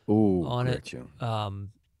on it.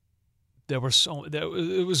 Tune. There were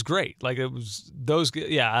it was great. Like it was those.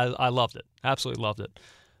 Yeah, I loved it. Absolutely loved it.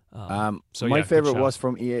 My favorite was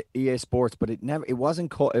from EA Sports, but it wasn't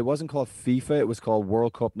called FIFA. It was called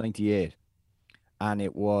World Cup '98, and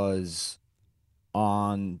it was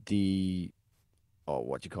on the the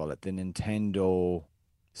Nintendo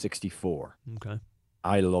 64. Okay.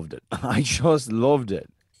 I loved it. I just loved it.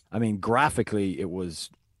 I mean, graphically, it was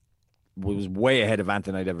way ahead of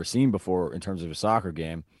anything I'd ever seen before in terms of a soccer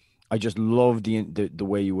game. I just loved the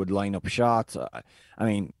way you would line up shots. I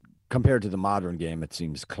mean, compared to the modern game, it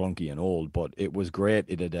seems clunky and old, but it was great.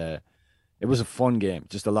 It was a fun game,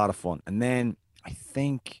 just a lot of fun. And then I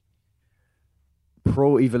think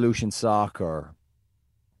Pro Evolution Soccer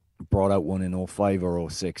brought out one in 05 or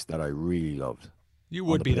 06 that I really loved. You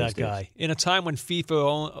would be that guy. In a time when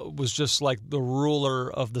FIFA was just like the ruler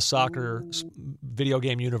of the soccer video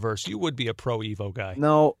game universe, you would be a Pro Evo guy.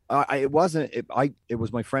 No, it wasn't. It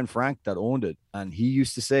was my friend Frank that owned it. And he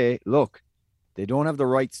used to say, look, they don't have the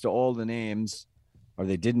rights to all the names, or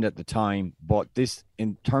they didn't at the time. But this,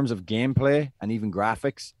 in terms of gameplay and even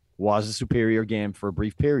graphics, was a superior game for a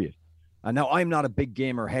brief period. And now I'm not a big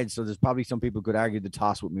gamer head, so there's probably some people who could argue the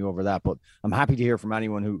toss with me over that. But I'm happy to hear from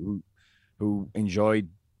anyone who enjoyed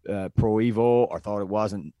Pro Evo or thought it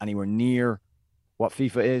wasn't anywhere near what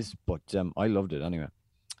FIFA is, but I loved it anyway.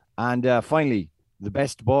 And finally, the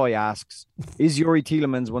best boy asks, is Yuri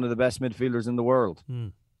Tielemans one of the best midfielders in the world?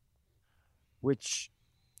 Which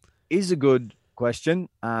is a good question,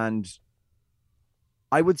 and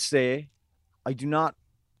I would say I do not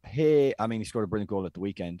pay. I mean, he scored a brilliant goal at the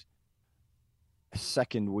weekend. A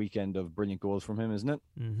second weekend of brilliant goals from him, isn't it?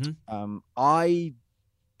 Mm-hmm. I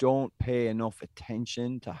don't pay enough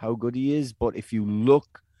attention to how good he is, but if you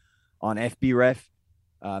look on FBref,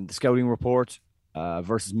 the scouting report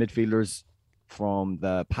versus midfielders from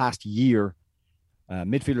the past year,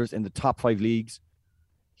 midfielders in the top 5 leagues,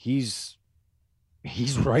 he's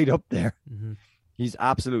right up there. Mm-hmm. He's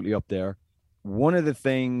absolutely up there. One of the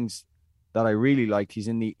things that I really liked, he's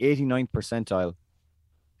in the 89th percentile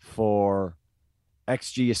for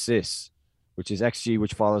XG assists, which is XG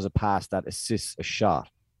which follows a pass that assists a shot.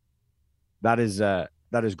 That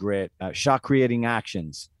is great. Shot creating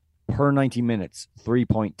actions per 90 minutes,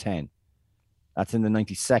 3.10. That's in the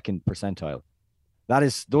 92nd percentile.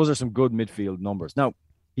 Those are some good midfield numbers. Now,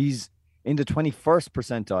 he's in the 21st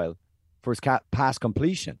percentile for his pass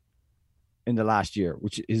completion in the last year,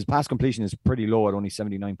 which his pass completion is pretty low at only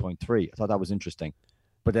 79.3. I thought that was interesting.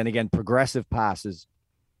 But then again, progressive passes,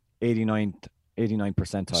 89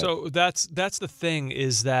 percentile. So that's the thing,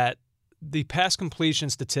 is that the pass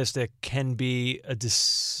completion statistic can be a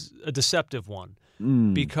deceptive one,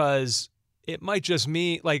 because it might just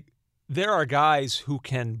mean, like, there are guys who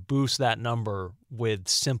can boost that number with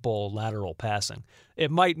simple lateral passing.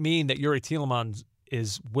 It might mean that Yuri Tielemans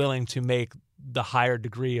is willing to make the higher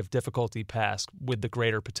degree of difficulty pass with the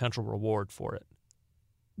greater potential reward for it.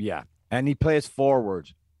 Yeah, and he plays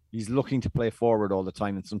forward. He's looking to play forward all the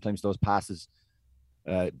time, and sometimes those passes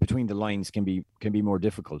between the lines can be more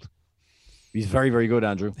difficult. He's very, very good,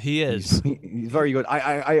 Andrew. He is. He's very good.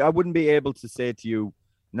 I wouldn't be able to say to you,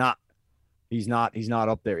 he's not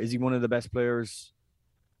up there. Is he one of the best players?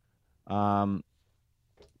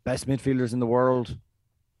 Best midfielders in the world?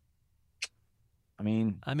 I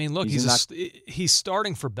mean, look, he's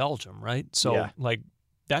starting for Belgium, right? So Yeah.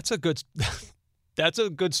 that's a good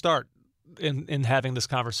start in having this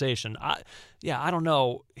conversation. I don't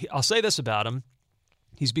know. I'll say this about him.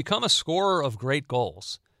 He's become a scorer of great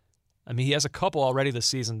goals. I mean, he has a couple already this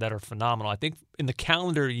season that are phenomenal. I think in the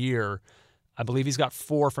calendar year, I believe he's got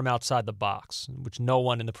 4 from outside the box, which no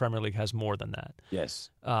one in the Premier League has more than that. Yes.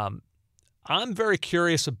 I'm very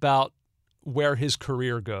curious about where his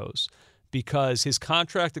career goes because his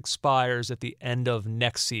contract expires at the end of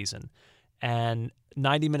next season. And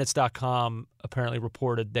 90minutes.com apparently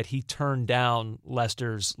reported that he turned down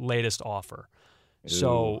Leicester's latest offer. Ooh.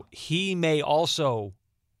 So he may also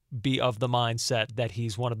be of the mindset that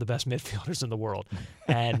he's one of the best midfielders in the world.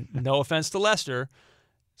 And no offense to Leicester,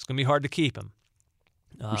 it's going to be hard to keep him.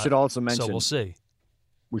 We should also mention. So we'll see.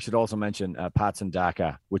 We should also mention Patson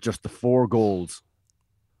Daka with just the 4 goals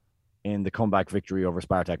in the comeback victory over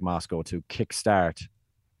Spartak Moscow to kickstart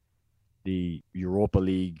the Europa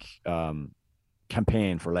League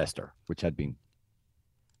campaign for Leicester, which had been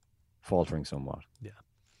faltering somewhat. Yeah.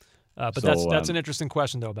 But that's an interesting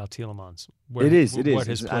question, though, about Tielemans. It is. What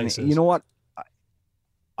his place is. You know what?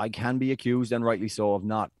 I can be accused, and rightly so, of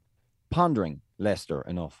not pondering Leicester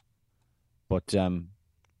enough. But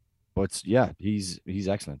yeah, he's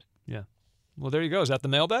excellent. Yeah. Well, there you go. Is that the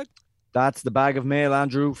mailbag? That's the bag of mail,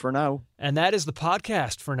 Andrew, for now. And that is the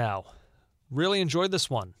podcast for now. Really enjoyed this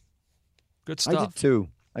one. Good stuff.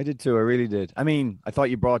 I did too. I really did. I mean, I thought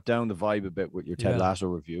you brought down the vibe a bit with your Ted Lasso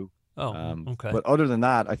review. Oh, okay. But other than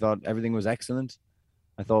that, I thought everything was excellent.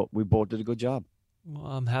 I thought we both did a good job. Well,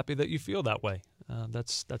 I'm happy that you feel that way.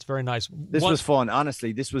 That's very nice. This was fun.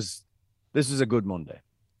 Honestly, this was a good Monday.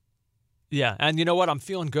 Yeah, and you know what? I'm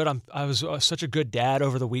feeling good. I was such a good dad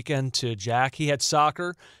over the weekend to Jack. He had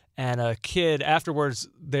soccer, and a kid afterwards.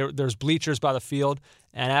 There's bleachers by the field,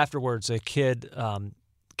 and afterwards a kid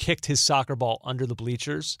kicked his soccer ball under the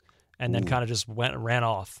bleachers, and then kind of just went and ran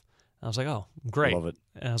off. I was like, oh, great. I love it.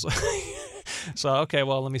 And I was like, so, okay,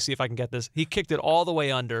 well, let me see if I can get this. He kicked it all the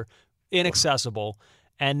way under, inaccessible,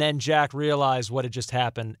 and then Jack realized what had just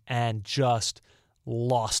happened and just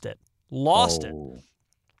lost it. It.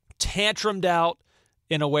 Tantrumed out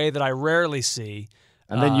in a way that I rarely see.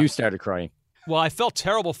 And then you started crying. Well, I felt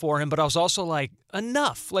terrible for him, but I was also like,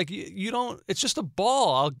 enough. Like, you don't, it's just a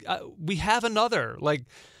ball. We have another. Like,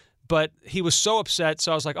 but he was so upset,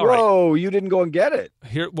 so I was like, all right. Whoa, you didn't go and get it.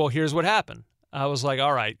 Here's what happened. I was like,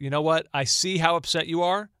 all right, you know what? I see how upset you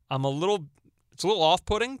are. It's a little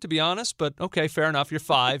off-putting, to be honest, but okay, fair enough. You're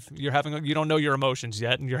 5. You don't know your emotions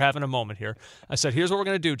yet, and you're having a moment here. I said, here's what we're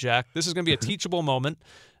going to do, Jack. This is going to be a teachable moment.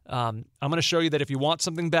 I'm going to show you that if you want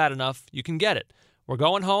something bad enough, you can get it. We're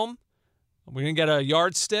going home. We're going to get a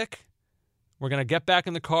yardstick. We're going to get back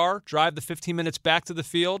in the car, drive the 15 minutes back to the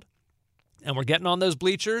field, and we're getting on those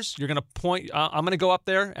bleachers. You're going to point. I'm going to go up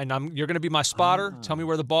there, and you're going to be my spotter. Tell me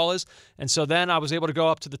where the ball is. And so then I was able to go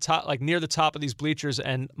up to the top, like near the top of these bleachers,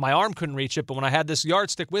 and my arm couldn't reach it. But when I had this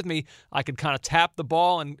yardstick with me, I could kind of tap the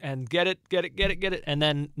ball and get it, and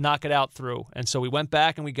then knock it out through. And so we went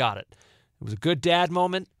back and we got it. It was a good dad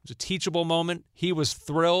moment. It was a teachable moment. He was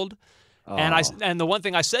thrilled. Oh. And the one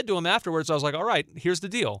thing I said to him afterwards, I was like, all right, here's the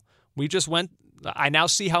deal. We just went. I now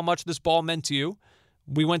see how much this ball meant to you.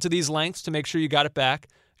 We went to these lengths to make sure you got it back.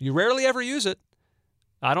 You rarely ever use it.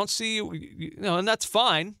 I don't see you know, and that's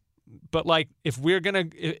fine. But like, if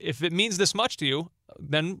it means this much to you,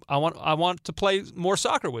 then I want to play more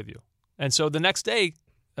soccer with you. And so the next day,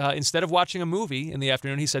 instead of watching a movie in the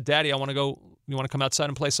afternoon, he said, Daddy, you want to come outside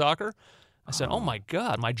and play soccer? I said, oh my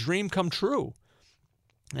God, my dream come true.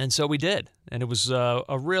 And so we did. And it was a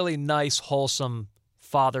really nice, wholesome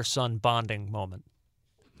father-son bonding moment.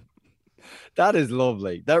 That is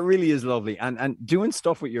lovely. That really is lovely. And doing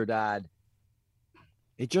stuff with your dad,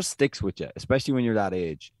 it just sticks with you, especially when you're that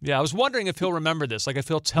age. Yeah, I was wondering if he'll remember this. Like, if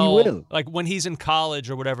he'll tell, he will. Like, when he's in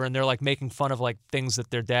college or whatever, and they're like making fun of like things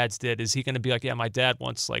that their dads did. Is he going to be like, yeah, my dad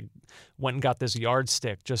once like went and got this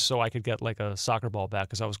yardstick just so I could get like a soccer ball back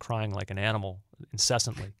because I was crying like an animal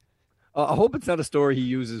incessantly. I hope it's not a story he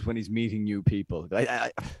uses when he's meeting new people.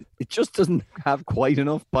 It just doesn't have quite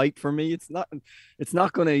enough bite for me. It's not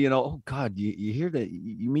going to, you know, oh God, you hear that?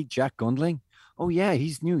 You meet Jack Gundling? Oh yeah,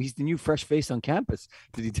 he's new. He's the new fresh face on campus.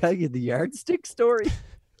 Did he tell you the yardstick story?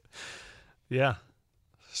 Yeah.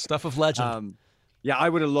 Stuff of legend. Yeah, I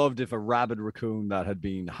would have loved if a rabid raccoon that had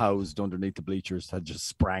been housed underneath the bleachers had just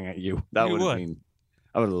sprang at you. That would have been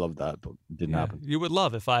I would have loved that, but it didn't happen. You would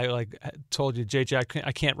love if I told you, JJ,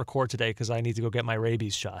 I can't record today because I need to go get my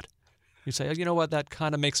rabies shot. You'd say, oh, you know what? That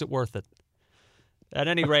kind of makes it worth it. At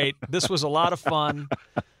any rate, this was a lot of fun.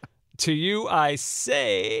 To you, I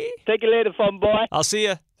say... Take it later, fun boy. I'll see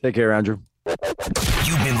you. Take care, Andrew.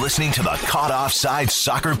 You've been listening to the Caught Offside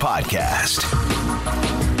Soccer Podcast.